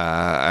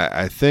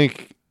 I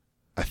think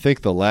I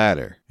think the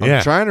latter. Yeah.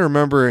 I'm trying to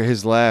remember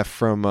his laugh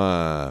from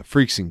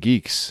Freaks and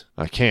Geeks.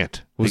 I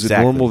can't. Was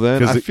Exactly. it normal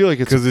then? I feel like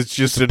it's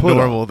just a put-up.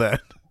 normal then.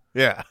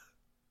 Yeah.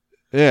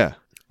 Yeah.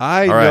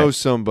 I All right. know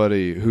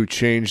somebody who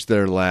changed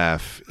their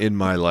laugh in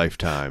my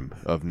lifetime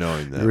of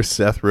knowing them. You're a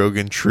Seth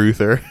Rogen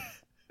truther.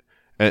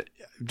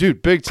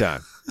 Dude, big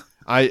time.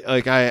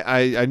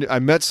 I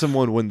met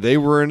someone when they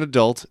were an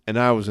adult and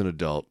I was an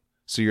adult.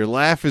 So your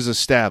laugh is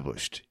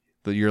established.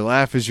 Your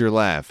laugh is your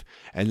laugh.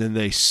 And then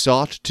they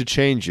sought to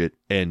change it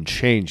and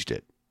changed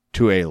it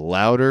to a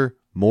louder,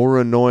 more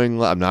annoying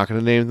laugh. I'm not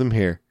going to name them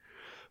here,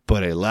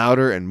 but a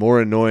louder and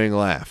more annoying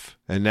laugh.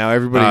 And now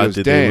everybody goes,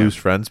 did damn. they lose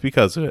friends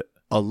because of it?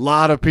 A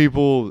lot of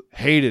people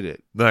hated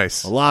it.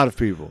 Nice. A lot of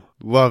people.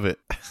 Love it.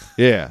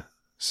 Yeah.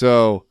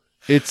 So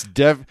it's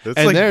and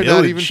like they're not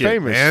village even shit,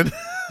 famous. man.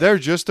 They're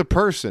just a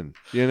person,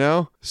 you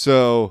know?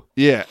 So,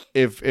 yeah,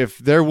 if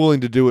they're willing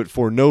to do it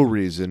for no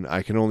reason,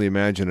 I can only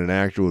imagine an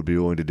actor would be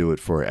willing to do it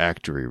for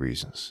actory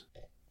reasons.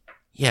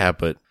 Yeah,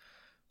 but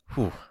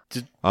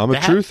I'm a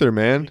truther,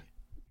 man.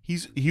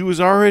 he was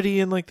already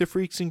in like the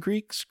Freaks and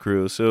Greeks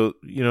crew, so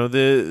you know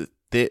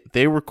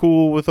they were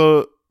cool with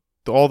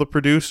all the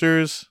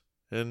producers,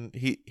 and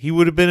he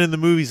would have been in the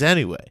movies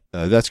anyway.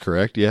 That's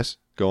correct. Yes.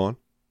 Go on.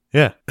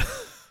 Yeah,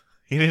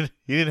 he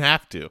didn't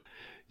have to.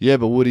 Yeah,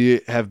 but would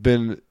he have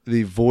been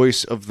the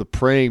voice of the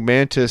praying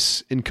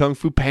mantis in Kung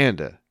Fu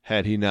Panda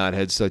had he not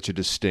had such a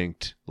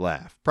distinct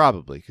laugh?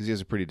 Probably, because he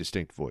has a pretty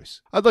distinct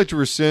voice. I'd like to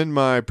rescind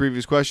my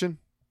previous question.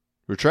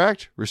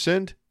 Retract?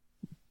 Rescind?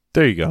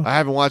 There you go. I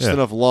haven't watched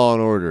enough Law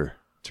and Order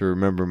to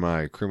remember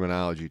my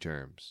criminology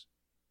terms.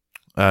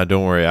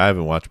 Don't worry, I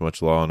haven't watched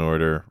much Law and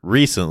Order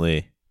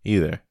recently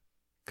either,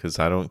 because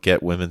I don't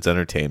get women's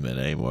entertainment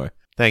anymore.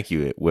 Thank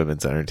you,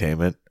 Women's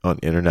Entertainment, on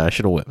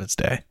International Women's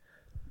Day.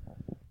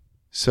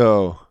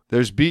 So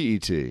there's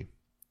BET,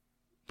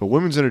 but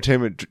Women's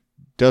Entertainment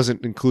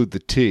doesn't include the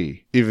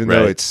T, even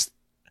though is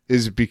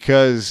it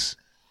because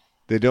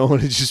they don't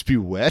want to just be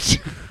wet?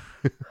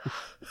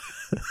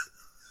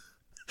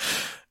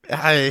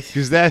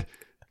 Because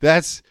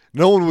that's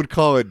no one would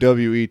call it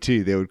WET.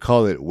 They would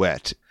call it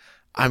wet.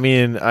 I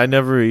mean, I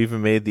never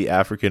even made the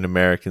African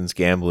Americans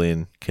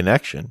gambling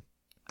connection.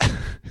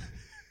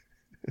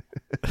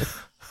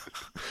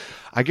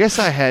 I guess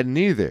I hadn't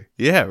either.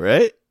 Yeah,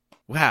 right?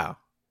 Wow.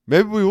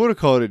 Maybe we would have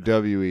called it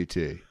WET.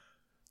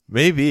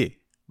 Maybe.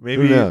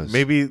 Who knows?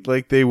 Maybe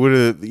like they would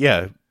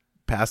have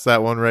passed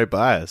that one right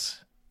by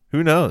us.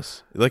 Who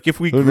knows? Like if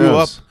we grew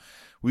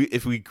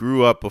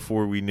up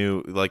before we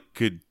knew, like,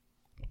 could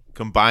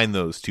combine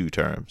those two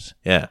terms.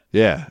 Yeah.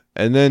 Yeah.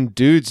 And then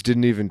dudes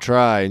didn't even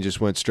try and just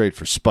went straight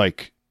for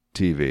Spike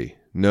TV.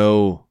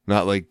 No,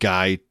 not like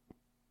Guy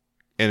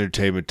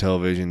Entertainment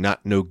Television,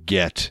 no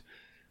Get.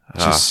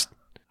 Just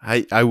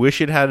I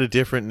wish it had a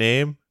different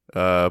name,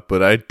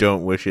 but I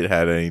don't wish it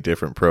had any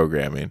different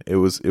programming. It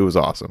was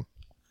awesome.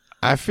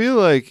 I feel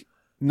like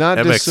not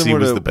MXC dissimilar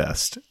was to, the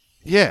best.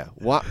 Yeah.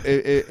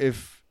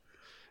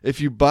 If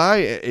you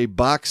buy a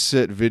box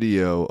set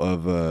video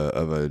of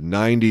a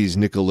 90s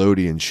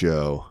Nickelodeon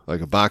show, like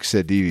a box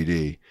set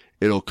DVD,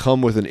 it'll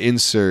come with an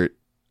insert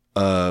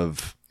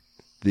of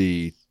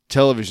the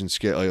television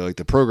schedule, like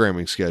the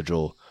programming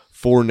schedule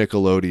for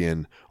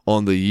Nickelodeon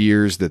on the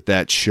years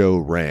that show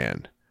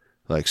ran.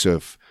 Like, so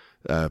if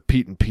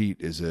Pete and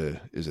Pete is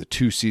a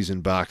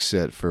 2-season box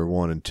set for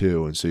 1 and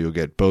 2, and so you'll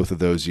get both of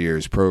those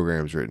years'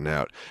 programs written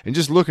out. And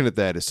just looking at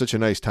that is such a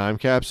nice time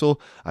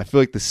capsule. I feel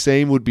like the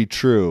same would be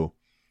true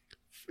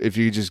if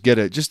you just get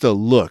a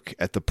look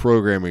at the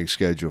programming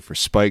schedule for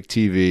Spike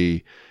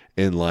TV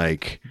in,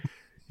 like,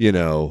 you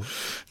know,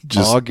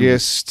 just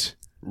August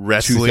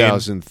wrestling,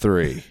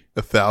 2003.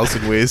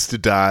 1,000 Ways to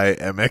Die,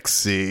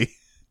 MXC,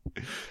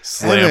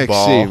 Slam MXC,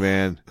 Ball,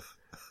 man.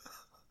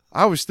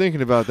 I was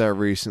thinking about that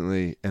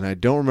recently, and I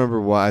don't remember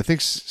why. I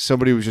think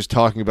somebody was just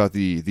talking about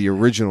the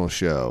original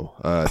show,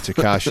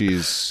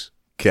 Takashi's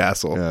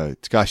Castle.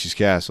 Takashi's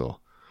Castle.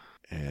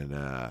 And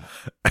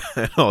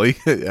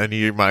and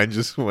your mind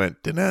just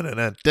went burnt.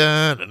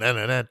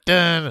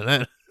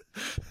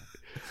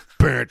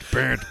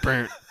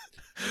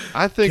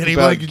 I think Kenny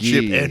about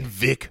Blankenship Guy and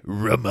Vic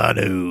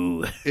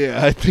Romano.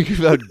 Yeah, I think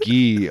about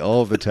Guy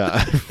all the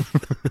time.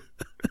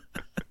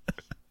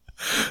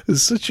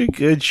 It's such a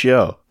good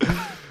show.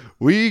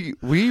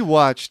 We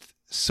watched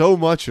so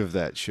much of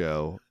that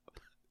show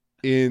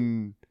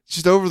in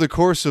just over the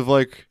course of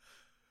like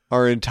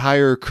our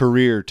entire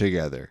career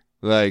together.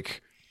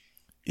 Like,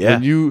 yeah,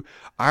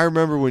 I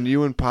remember when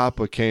you and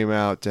Papa came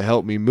out to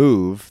help me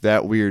move,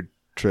 that weird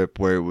trip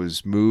where it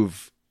was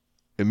move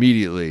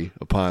immediately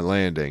upon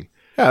landing.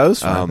 Yeah, that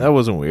was fun. That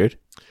wasn't weird.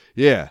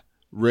 Yeah.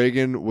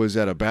 Reagan was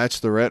at a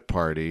bachelorette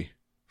party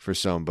for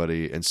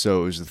somebody, and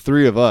so it was the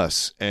three of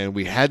us, and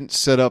we hadn't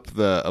set up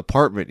the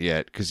apartment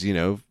yet because, you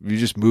know, you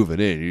just move it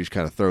in, you just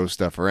kind of throw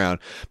stuff around.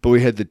 But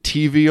we had the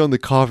TV on the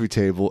coffee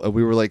table, and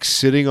we were like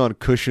sitting on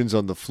cushions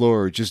on the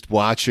floor just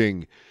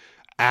watching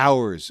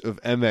hours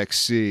of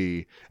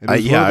MXC. And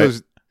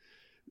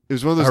it It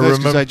was one of those nights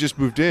because I just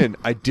moved in.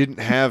 I didn't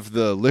have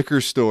the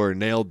liquor store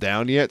nailed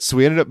down yet, so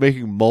we ended up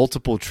making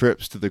multiple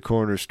trips to the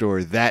corner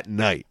store that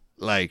night.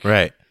 Like,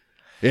 right.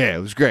 Yeah, it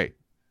was great.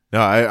 No,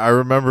 I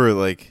remember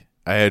like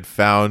I had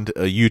found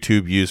a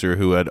YouTube user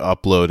who had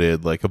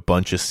uploaded like a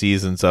bunch of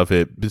seasons of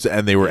it,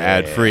 and they were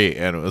ad free,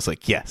 and it was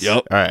like, yes,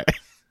 yep, all right.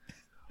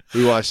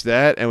 We watched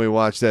that, and we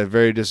watched that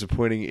very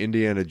disappointing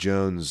Indiana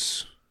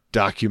Jones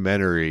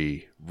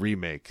documentary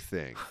remake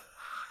thing.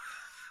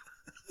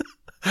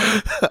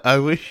 I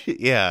wish,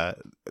 yeah.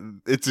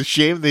 It's a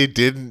shame they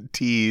didn't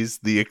tease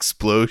the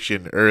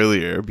explosion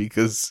earlier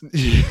because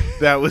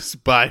that was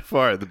by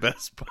far the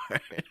best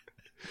part.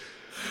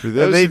 For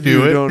those of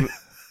you who don't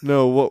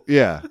know what,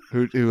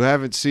 who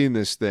haven't seen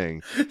this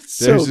thing,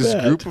 there's this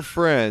group of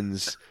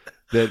friends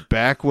that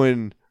back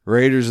when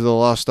Raiders of the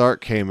Lost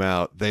Ark came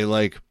out, they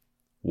like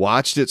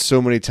watched it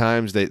so many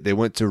times they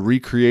went to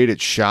recreate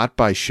it shot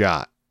by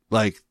shot,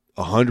 like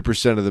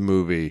 100% of the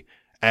movie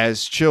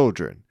as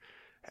children.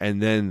 And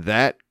then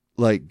that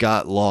like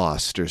got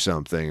lost or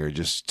something, or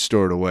just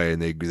stored away, and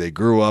they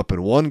grew up.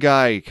 And one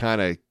guy kind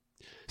of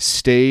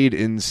stayed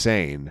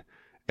insane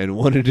and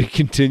wanted to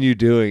continue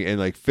doing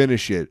and like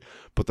finish it.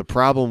 But the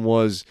problem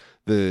was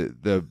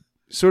the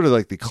sort of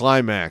like the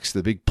climax,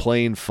 the big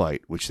plane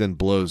fight, which then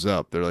blows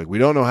up. They're like, we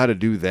don't know how to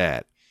do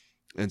that.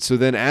 And so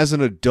then as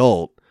an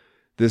adult,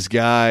 this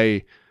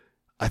guy,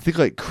 I think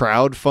like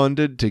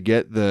crowdfunded to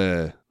get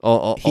the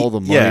all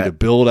the money to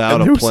build out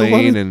a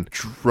plane, and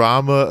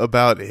drama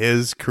about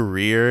his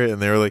career,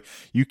 and they were like,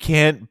 you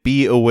can't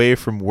be away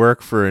from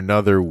work for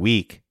another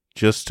week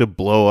just to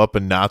blow up a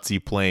Nazi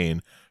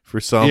plane for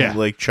some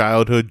like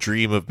childhood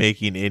dream of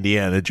making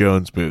Indiana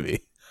Jones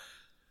movie.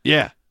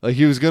 Yeah, like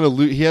he was gonna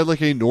lose. He had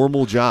like a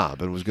normal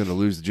job and was gonna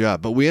lose the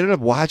job. But we ended up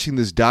watching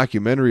this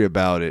documentary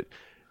about it,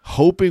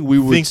 hoping we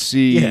would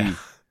see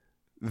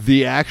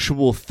the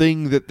actual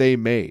thing that they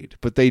made,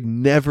 but they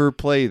never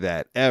play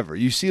that ever.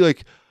 You see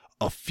like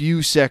a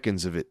few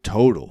seconds of it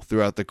total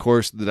throughout the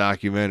course of the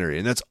documentary,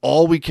 and that's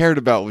all we cared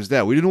about was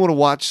that. We didn't want to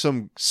watch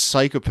some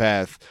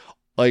psychopath.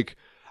 Like,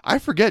 I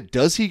forget,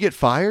 does he get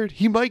fired?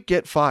 He might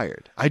get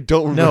fired. I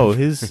don't remember. No,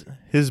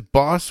 his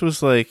boss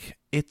was like,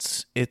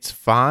 it's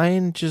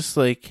fine, just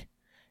like,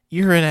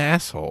 you're an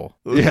asshole.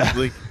 Yeah.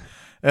 Like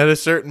at a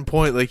certain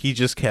point, like he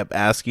just kept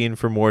asking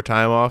for more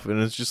time off,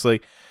 and it's just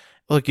like,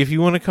 look, if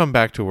you want to come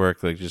back to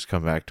work, like just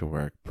come back to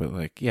work. But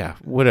like, yeah,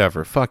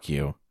 whatever, fuck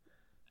you.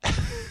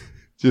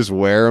 Just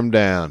wear them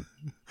down.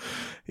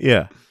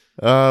 Yeah.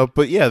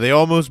 But yeah, they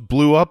almost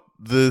blew up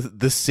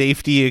the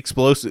safety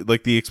explosive,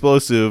 like the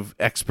explosive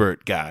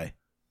expert guy.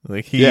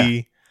 Like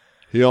he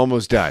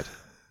almost died.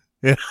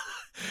 Yeah.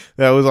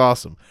 That was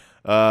awesome.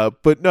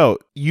 But no,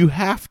 you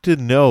have to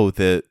know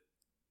that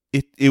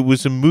it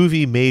was a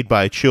movie made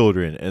by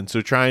children, and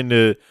so trying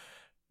to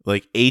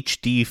like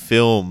HD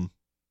film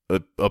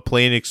a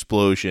plane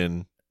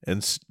explosion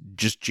and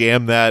just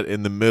jam that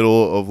in the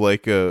middle of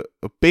like a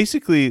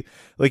basically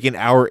like an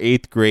our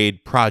 8th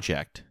grade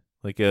project,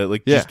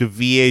 just a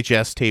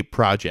VHS tape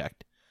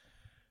project.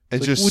 And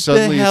like, just what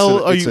suddenly the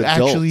hell are it's you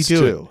actually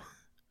doing? Too.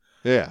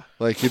 Yeah,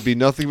 like it'd be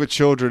nothing but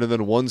children, and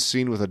then one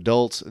scene with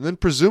adults, and then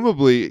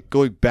presumably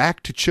going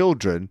back to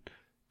children,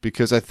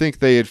 because I think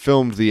they had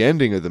filmed the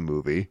ending of the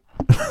movie.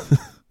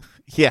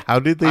 Yeah, how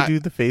did they do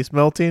the face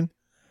melting?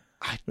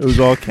 It was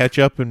all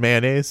ketchup and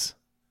mayonnaise.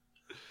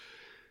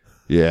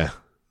 Yeah,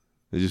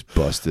 they just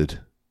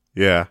busted.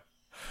 Yeah,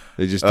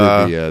 they just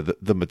did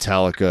the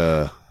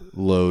Metallica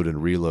Load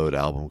and Reload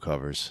album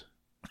covers.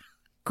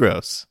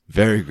 Gross.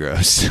 Very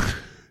gross.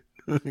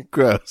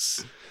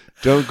 Gross.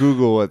 Don't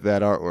Google what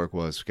that artwork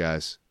was,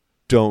 guys.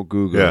 Don't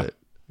Google it.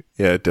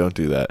 Yeah, don't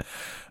do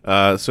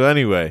that. So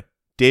anyway,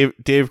 Dave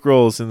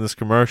Grohl's in this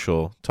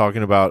commercial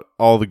talking about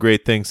all the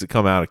great things that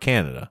come out of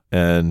Canada.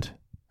 And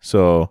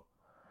so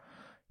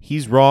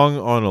he's wrong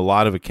on a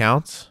lot of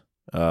accounts.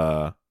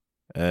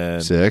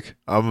 And sick.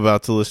 I'm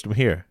about to list them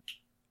here.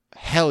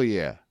 Hell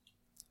yeah.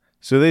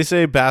 So they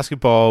say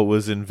basketball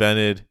was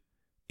invented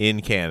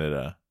in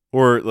Canada,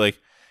 or like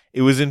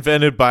it was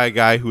invented by a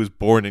guy who was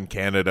born in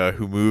Canada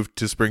who moved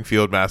to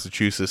Springfield,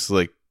 Massachusetts,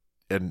 like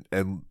and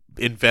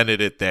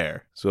invented it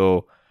there.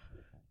 So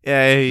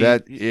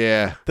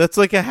that's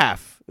like a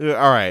half. All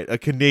right, a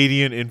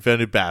Canadian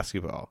invented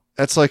basketball.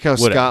 That's like how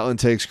Scotland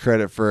takes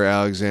credit for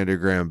Alexander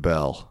Graham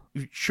Bell.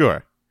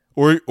 Sure.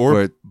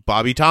 Or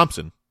Bobby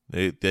Thompson.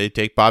 They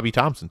take Bobby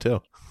Thompson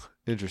too.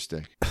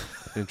 Interesting.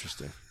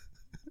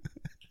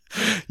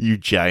 You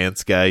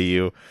Giants guy,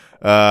 you.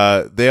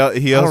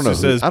 He also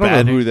says I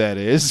don't know who that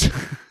is.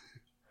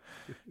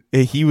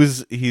 He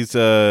was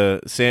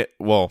a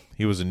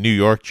New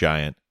York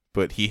Giant,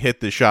 but he hit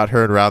the shot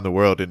heard around the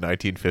world in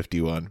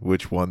 1951,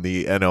 which won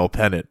the NL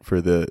pennant for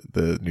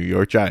the New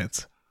York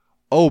Giants.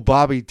 Oh,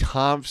 Bobby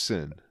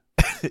Thompson.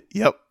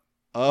 Yep.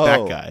 Oh,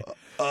 that guy.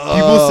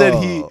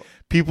 Oh.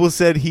 People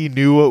said he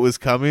knew what was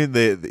coming.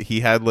 He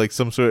had like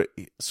some sort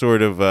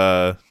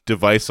of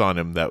device on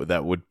him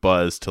that would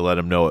buzz to let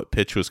him know what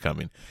pitch was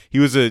coming. He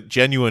was a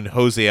genuine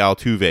Jose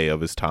Altuve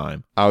of his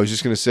time. I was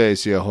just gonna say,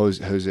 see a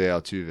Jose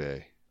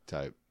Altuve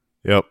type.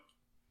 Yep.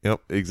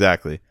 Yep.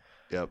 Exactly.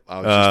 Yep, I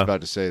was just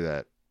about to say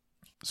that.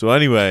 So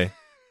anyway,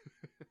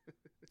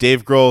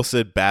 Dave Grohl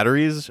said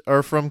batteries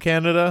are from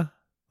Canada.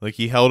 Like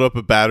he held up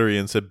a battery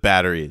and said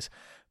batteries.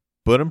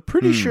 But I'm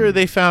pretty sure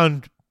they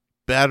found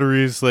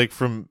batteries like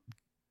from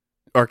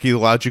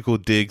archaeological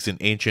digs in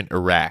ancient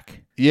Iraq.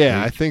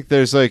 Yeah, I think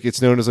there's like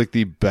it's known as like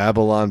the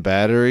Babylon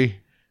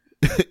battery.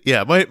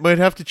 Yeah, might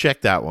have to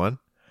check that one.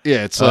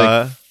 Yeah, it's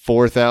like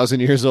 4,000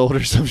 years old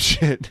or some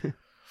shit.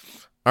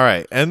 All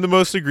right, and the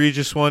most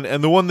egregious one,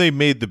 and the one they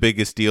made the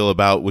biggest deal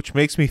about, which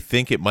makes me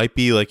think it might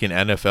be like an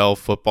NFL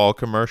football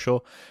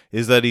commercial,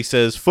 is that he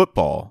says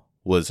football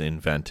was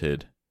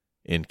invented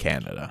in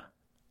Canada.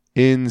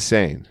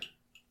 Insane.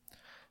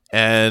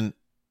 And,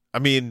 I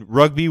mean,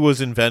 rugby was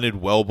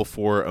invented well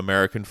before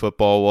American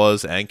football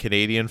was and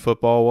Canadian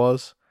football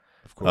was.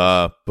 Of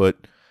course. But,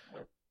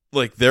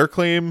 like, their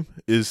claim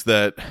is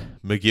that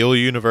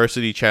McGill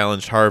University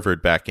challenged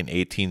Harvard back in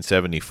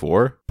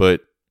 1874,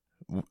 but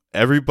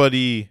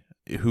everybody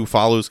who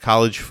follows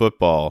college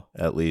football,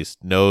 at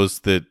least, knows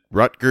that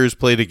Rutgers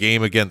played a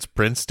game against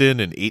Princeton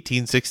in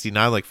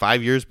 1869, like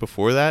 5 years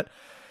before that.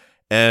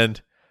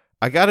 And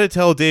I got to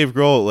tell Dave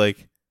Grohl,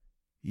 like,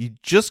 you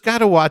just got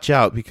to watch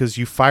out because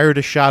you fired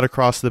a shot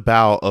across the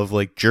bow of,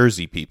 like,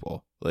 Jersey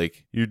people.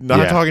 Like, you're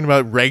not talking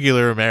about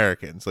regular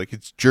Americans. Like,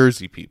 it's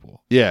Jersey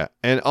people. Yeah,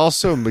 and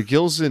also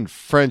McGill's in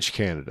French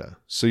Canada.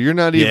 So you're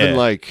not even,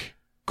 like,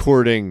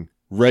 courting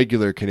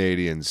regular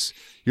Canadians.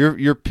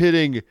 You're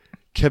pitting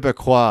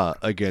Quebecois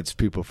against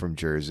people from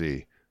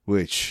Jersey,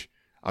 which,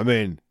 I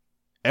mean,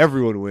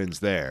 everyone wins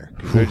there.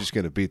 They're just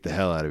going to beat the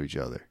hell out of each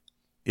other.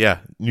 Yeah,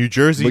 New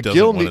Jersey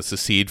doesn't want to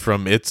secede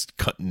from its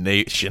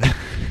nation.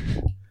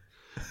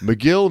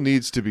 McGill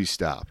needs to be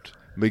stopped.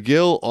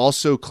 McGill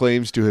also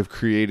claims to have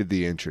created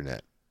the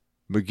internet.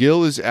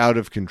 McGill is out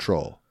of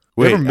control.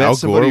 Wait, ever met Al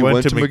somebody Gore who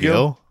went to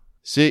McGill?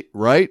 See,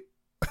 right?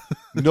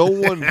 No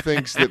one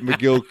thinks that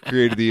McGill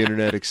created the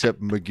internet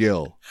except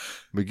McGill.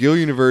 McGill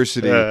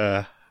University,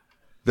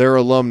 their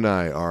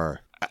alumni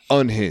are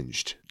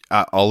unhinged.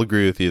 I'll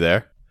agree with you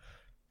there.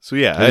 So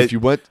yeah, if you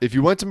went to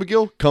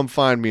McGill, come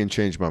find me and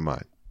change my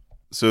mind.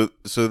 So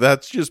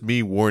that's just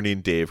me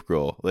warning Dave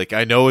Grohl. Like,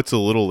 I know it's a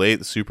little late.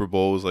 The Super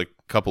Bowl was like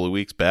a couple of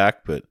weeks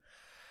back, but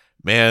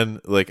man,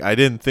 like, I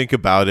didn't think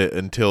about it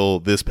until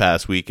this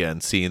past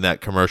weekend, seeing that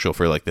commercial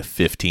for like the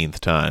 15th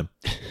time.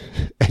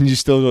 And you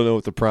still don't know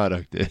what the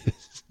product is.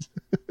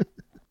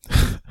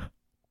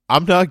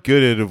 I'm not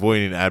good at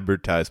avoiding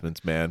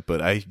advertisements, man,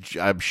 but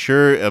I'm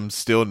sure I'm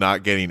still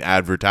not getting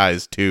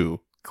advertised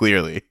too,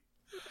 clearly.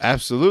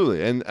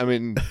 Absolutely. And I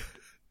mean,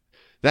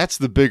 that's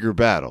the bigger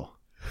battle.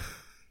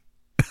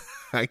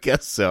 I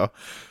guess so.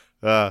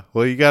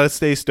 Well, you got to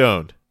stay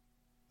stoned.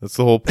 That's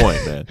the whole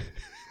point, man.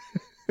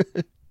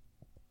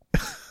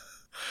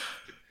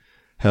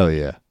 Hell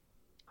yeah.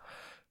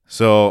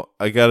 So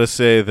I got to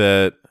say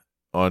that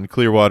on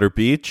Clearwater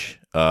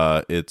Beach,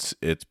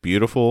 it's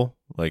beautiful,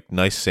 like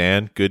nice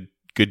sand, good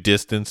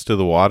distance to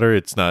the water.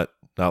 It's not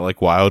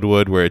like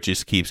Wildwood where it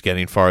just keeps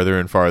getting farther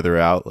and farther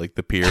out. Like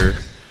the pier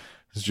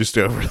is just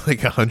over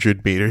like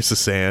 100 meters of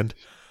sand.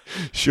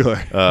 Sure.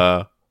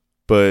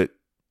 But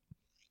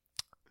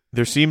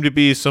there seemed to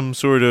be some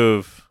sort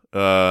of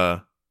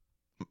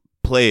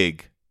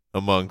plague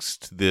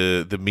amongst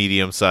the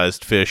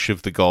medium-sized fish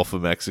of the Gulf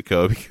of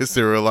Mexico because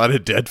there were a lot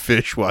of dead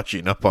fish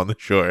washing up on the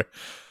shore.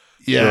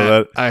 Yeah,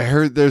 So I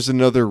heard there's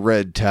another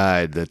red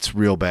tide that's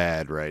real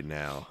bad right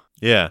now.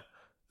 yeah.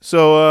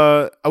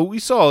 So we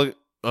saw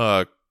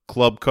a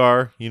club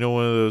car, one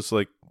of those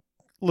like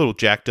little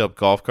jacked up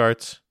golf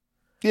carts.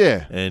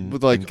 Yeah, And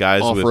with like and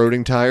guys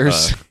off-roading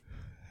tires.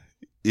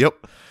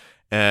 Yep.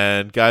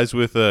 And guys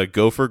with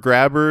gopher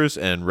grabbers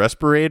and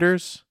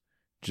respirators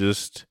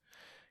just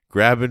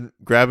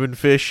grabbing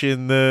fish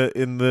in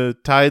the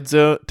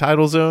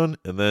tidal zone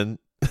and then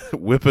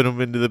whipping them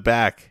into the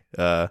back.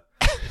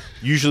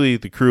 Usually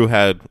the crew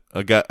had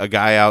a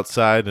guy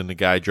outside and a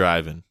guy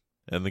driving,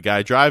 and the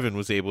guy driving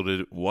was able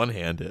to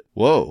one-hand it.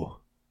 Whoa.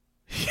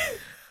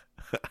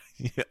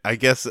 I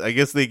guess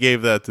they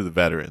gave that to the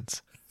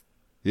veterans.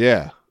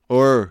 Yeah.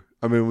 Or,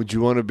 I mean, would you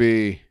want to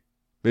be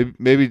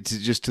maybe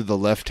just to the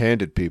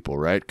left-handed people,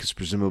 right? Because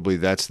presumably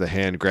that's the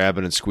hand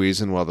grabbing and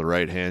squeezing while the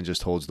right hand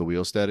just holds the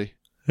wheel steady.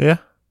 Yeah.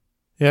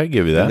 Yeah, I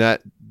give you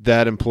that. And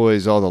that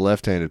employs all the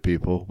left-handed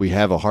people. We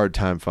have a hard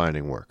time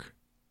finding work.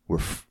 We're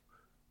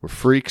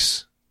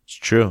freaks. It's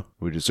true.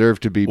 We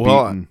deserve to be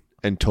beaten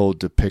and told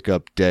to pick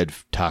up dead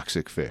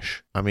toxic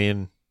fish. I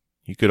mean,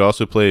 you could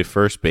also play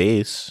first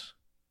base.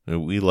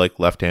 We like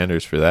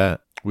left-handers for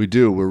that. We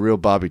do. We're real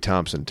Bobby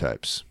Thompson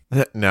types.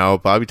 Now,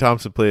 Bobby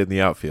Thompson played in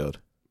the outfield.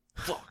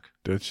 Fuck.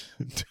 Don't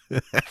you?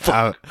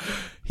 Fuck.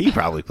 He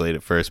probably played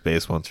at first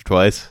base once or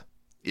twice.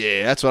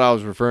 Yeah, that's what I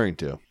was referring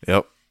to.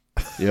 Yep.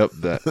 Yep.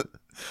 That.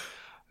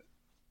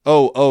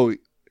 Oh!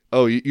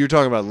 You're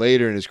talking about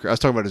later in his career. I was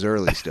talking about his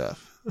early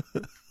stuff.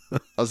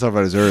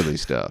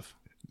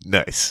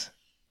 Nice.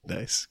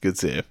 Good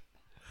save.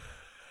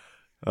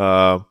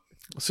 So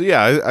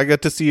yeah, I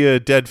got to see a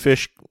dead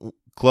fish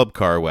club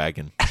car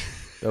wagon.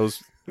 That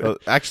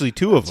Actually,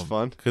 two of That's them.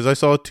 fun. Because I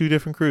saw 2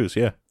 different crews.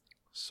 Yeah.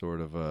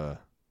 Sort of a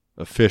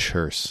fish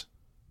hearse.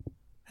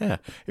 Yeah.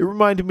 It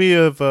reminded me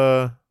of,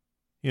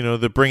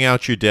 the Bring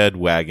Out Your Dead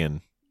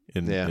wagon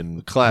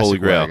in classic Holy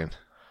Grail. wagon.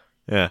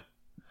 Yeah.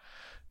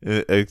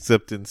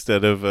 Except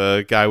instead of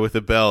a guy with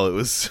a bell, it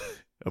was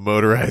a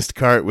motorized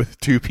cart with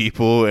 2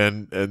 people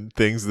and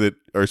things that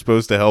are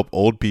supposed to help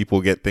old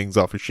people get things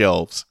off of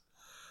shelves.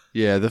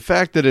 Yeah, the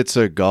fact that it's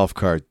a golf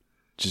cart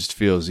just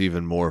feels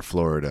even more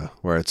Florida,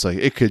 where it's like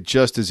it could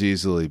just as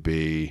easily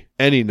be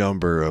any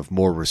number of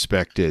more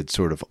respected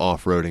sort of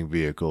off-roading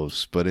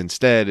vehicles, but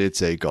instead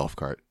it's a golf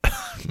cart.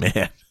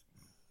 Man.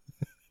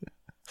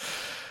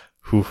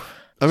 Whew.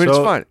 I mean, it's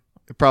fine.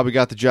 It probably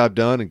got the job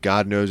done, and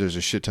God knows there's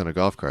a shit ton of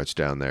golf carts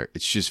down there.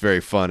 It's just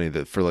very funny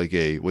that for like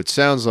what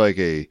sounds like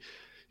a,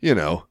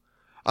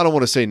 I don't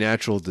want to say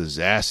natural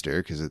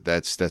disaster because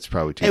that's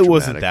probably too It dramatic,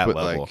 wasn't that but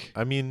level. like,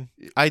 I mean,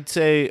 I'd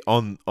say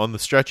on the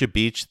stretch of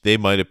beach, they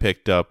might have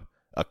picked up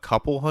a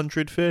couple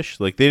hundred fish.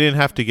 Like, they didn't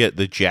have to get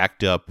the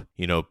jacked up,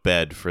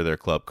 bed for their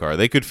club car.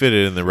 They could fit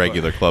it in the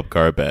regular club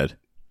car bed.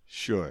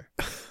 Sure.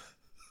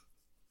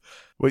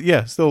 But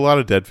yeah, still a lot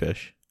of dead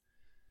fish.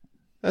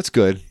 That's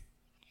good.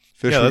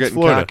 Fish Yeah, were that's getting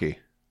Florida. cocky.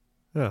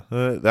 Yeah,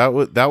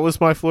 that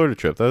was my Florida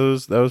trip.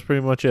 That was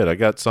pretty much it. I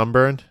got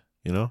sunburned,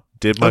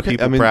 did my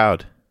people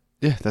proud.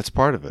 Yeah, that's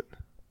part of it.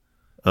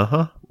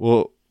 Uh-huh.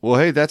 Well,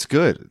 hey, that's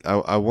good.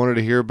 I wanted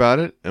to hear about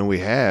it, and we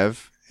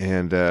have,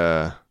 and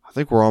I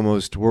think we're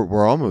almost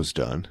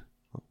done.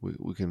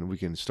 We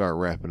can start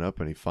wrapping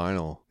up. Any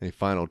final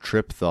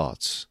trip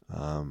thoughts?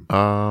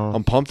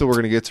 I'm pumped that we're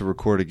gonna get to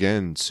record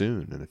again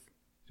soon, and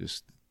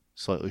just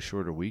slightly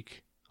shorter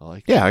week. I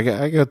like it. Yeah,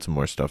 I got some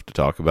more stuff to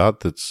talk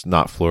about that's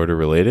not Florida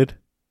related.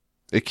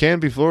 It can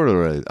be Florida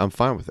related. I'm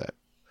fine with that.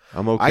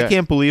 I'm okay. I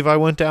can't believe I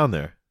went down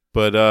there,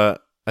 but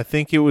I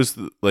think it was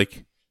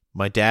like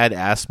my dad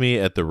asked me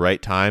at the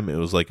right time. It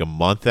was like a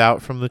month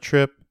out from the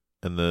trip,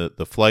 and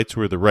the flights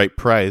were the right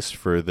price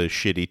for the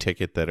shitty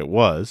ticket that it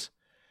was.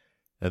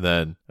 And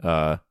then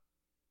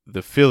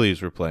the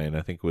Phillies were playing.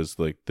 I think it was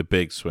like the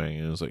big swing,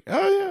 and it was like,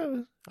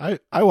 oh yeah,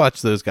 I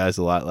watched those guys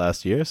a lot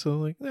last year, so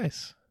I'm like,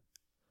 nice.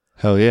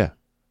 Hell yeah.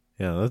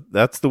 Yeah,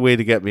 that's the way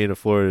to get me into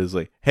Florida. Is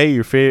like, hey,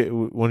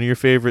 one of your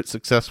favorite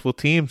successful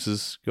teams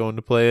is going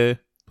to play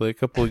a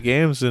couple of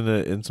games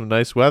in some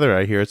nice weather.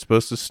 I hear it's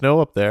supposed to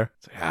snow up there.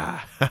 It's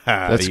like,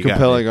 That's a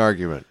compelling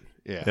argument.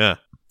 Yeah.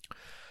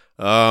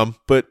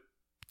 But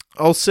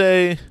I'll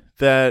say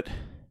that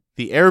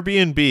the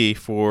Airbnb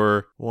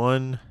for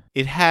one,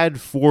 it had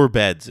 4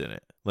 beds in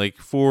it, like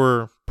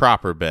 4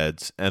 proper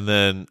beds, and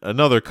then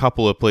another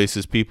couple of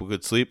places people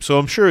could sleep. So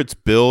I'm sure it's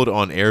billed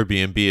on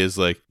Airbnb as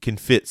like can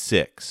fit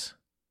 6.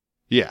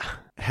 Yeah.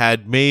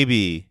 Had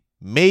maybe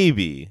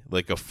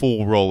like a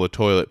full roll of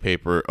toilet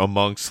paper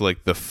amongst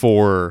like the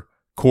 4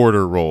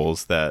 quarter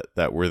rolls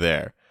that were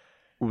there.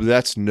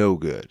 That's no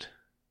good.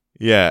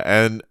 Yeah,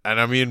 and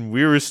I mean,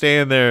 we were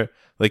staying there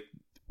like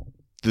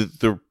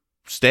the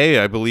stay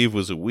I believe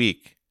was a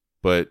week,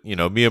 but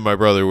me and my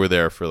brother were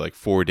there for like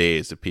 4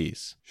 days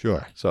apiece.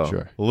 Sure. So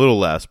sure. a little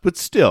less, but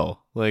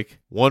still like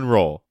 1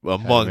 roll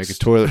amongst make a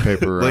toilet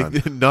paper run.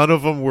 like none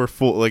of them were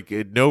full, like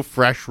no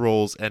fresh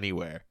rolls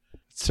anywhere.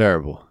 It's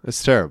terrible.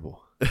 It's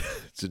terrible.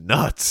 It's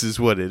nuts is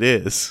what it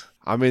is.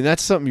 I mean,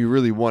 that's something you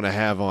really want to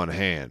have on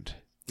hand.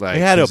 Like, They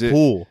had a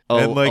pool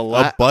and like a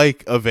a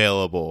bike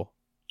available.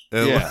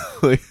 And Yeah.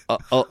 like,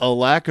 a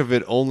lack of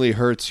it only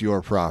hurts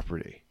your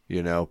property,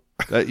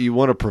 that you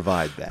want to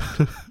provide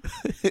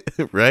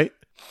that. right?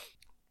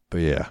 But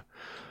yeah.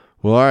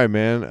 Well, all right,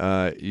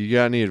 man. You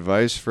got any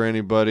advice for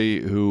anybody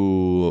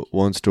who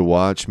wants to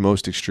watch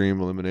Most Extreme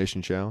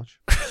Elimination Challenge?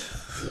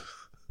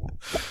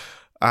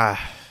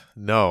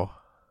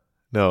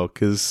 No,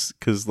 because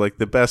like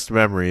the best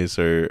memories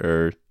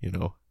are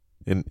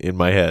in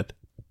my head.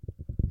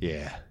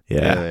 Yeah.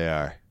 Yeah. They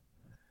are.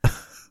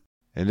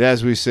 And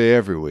as we say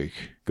every week,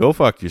 Go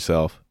fuck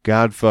yourself.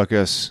 God fuck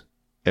us,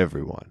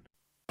 everyone.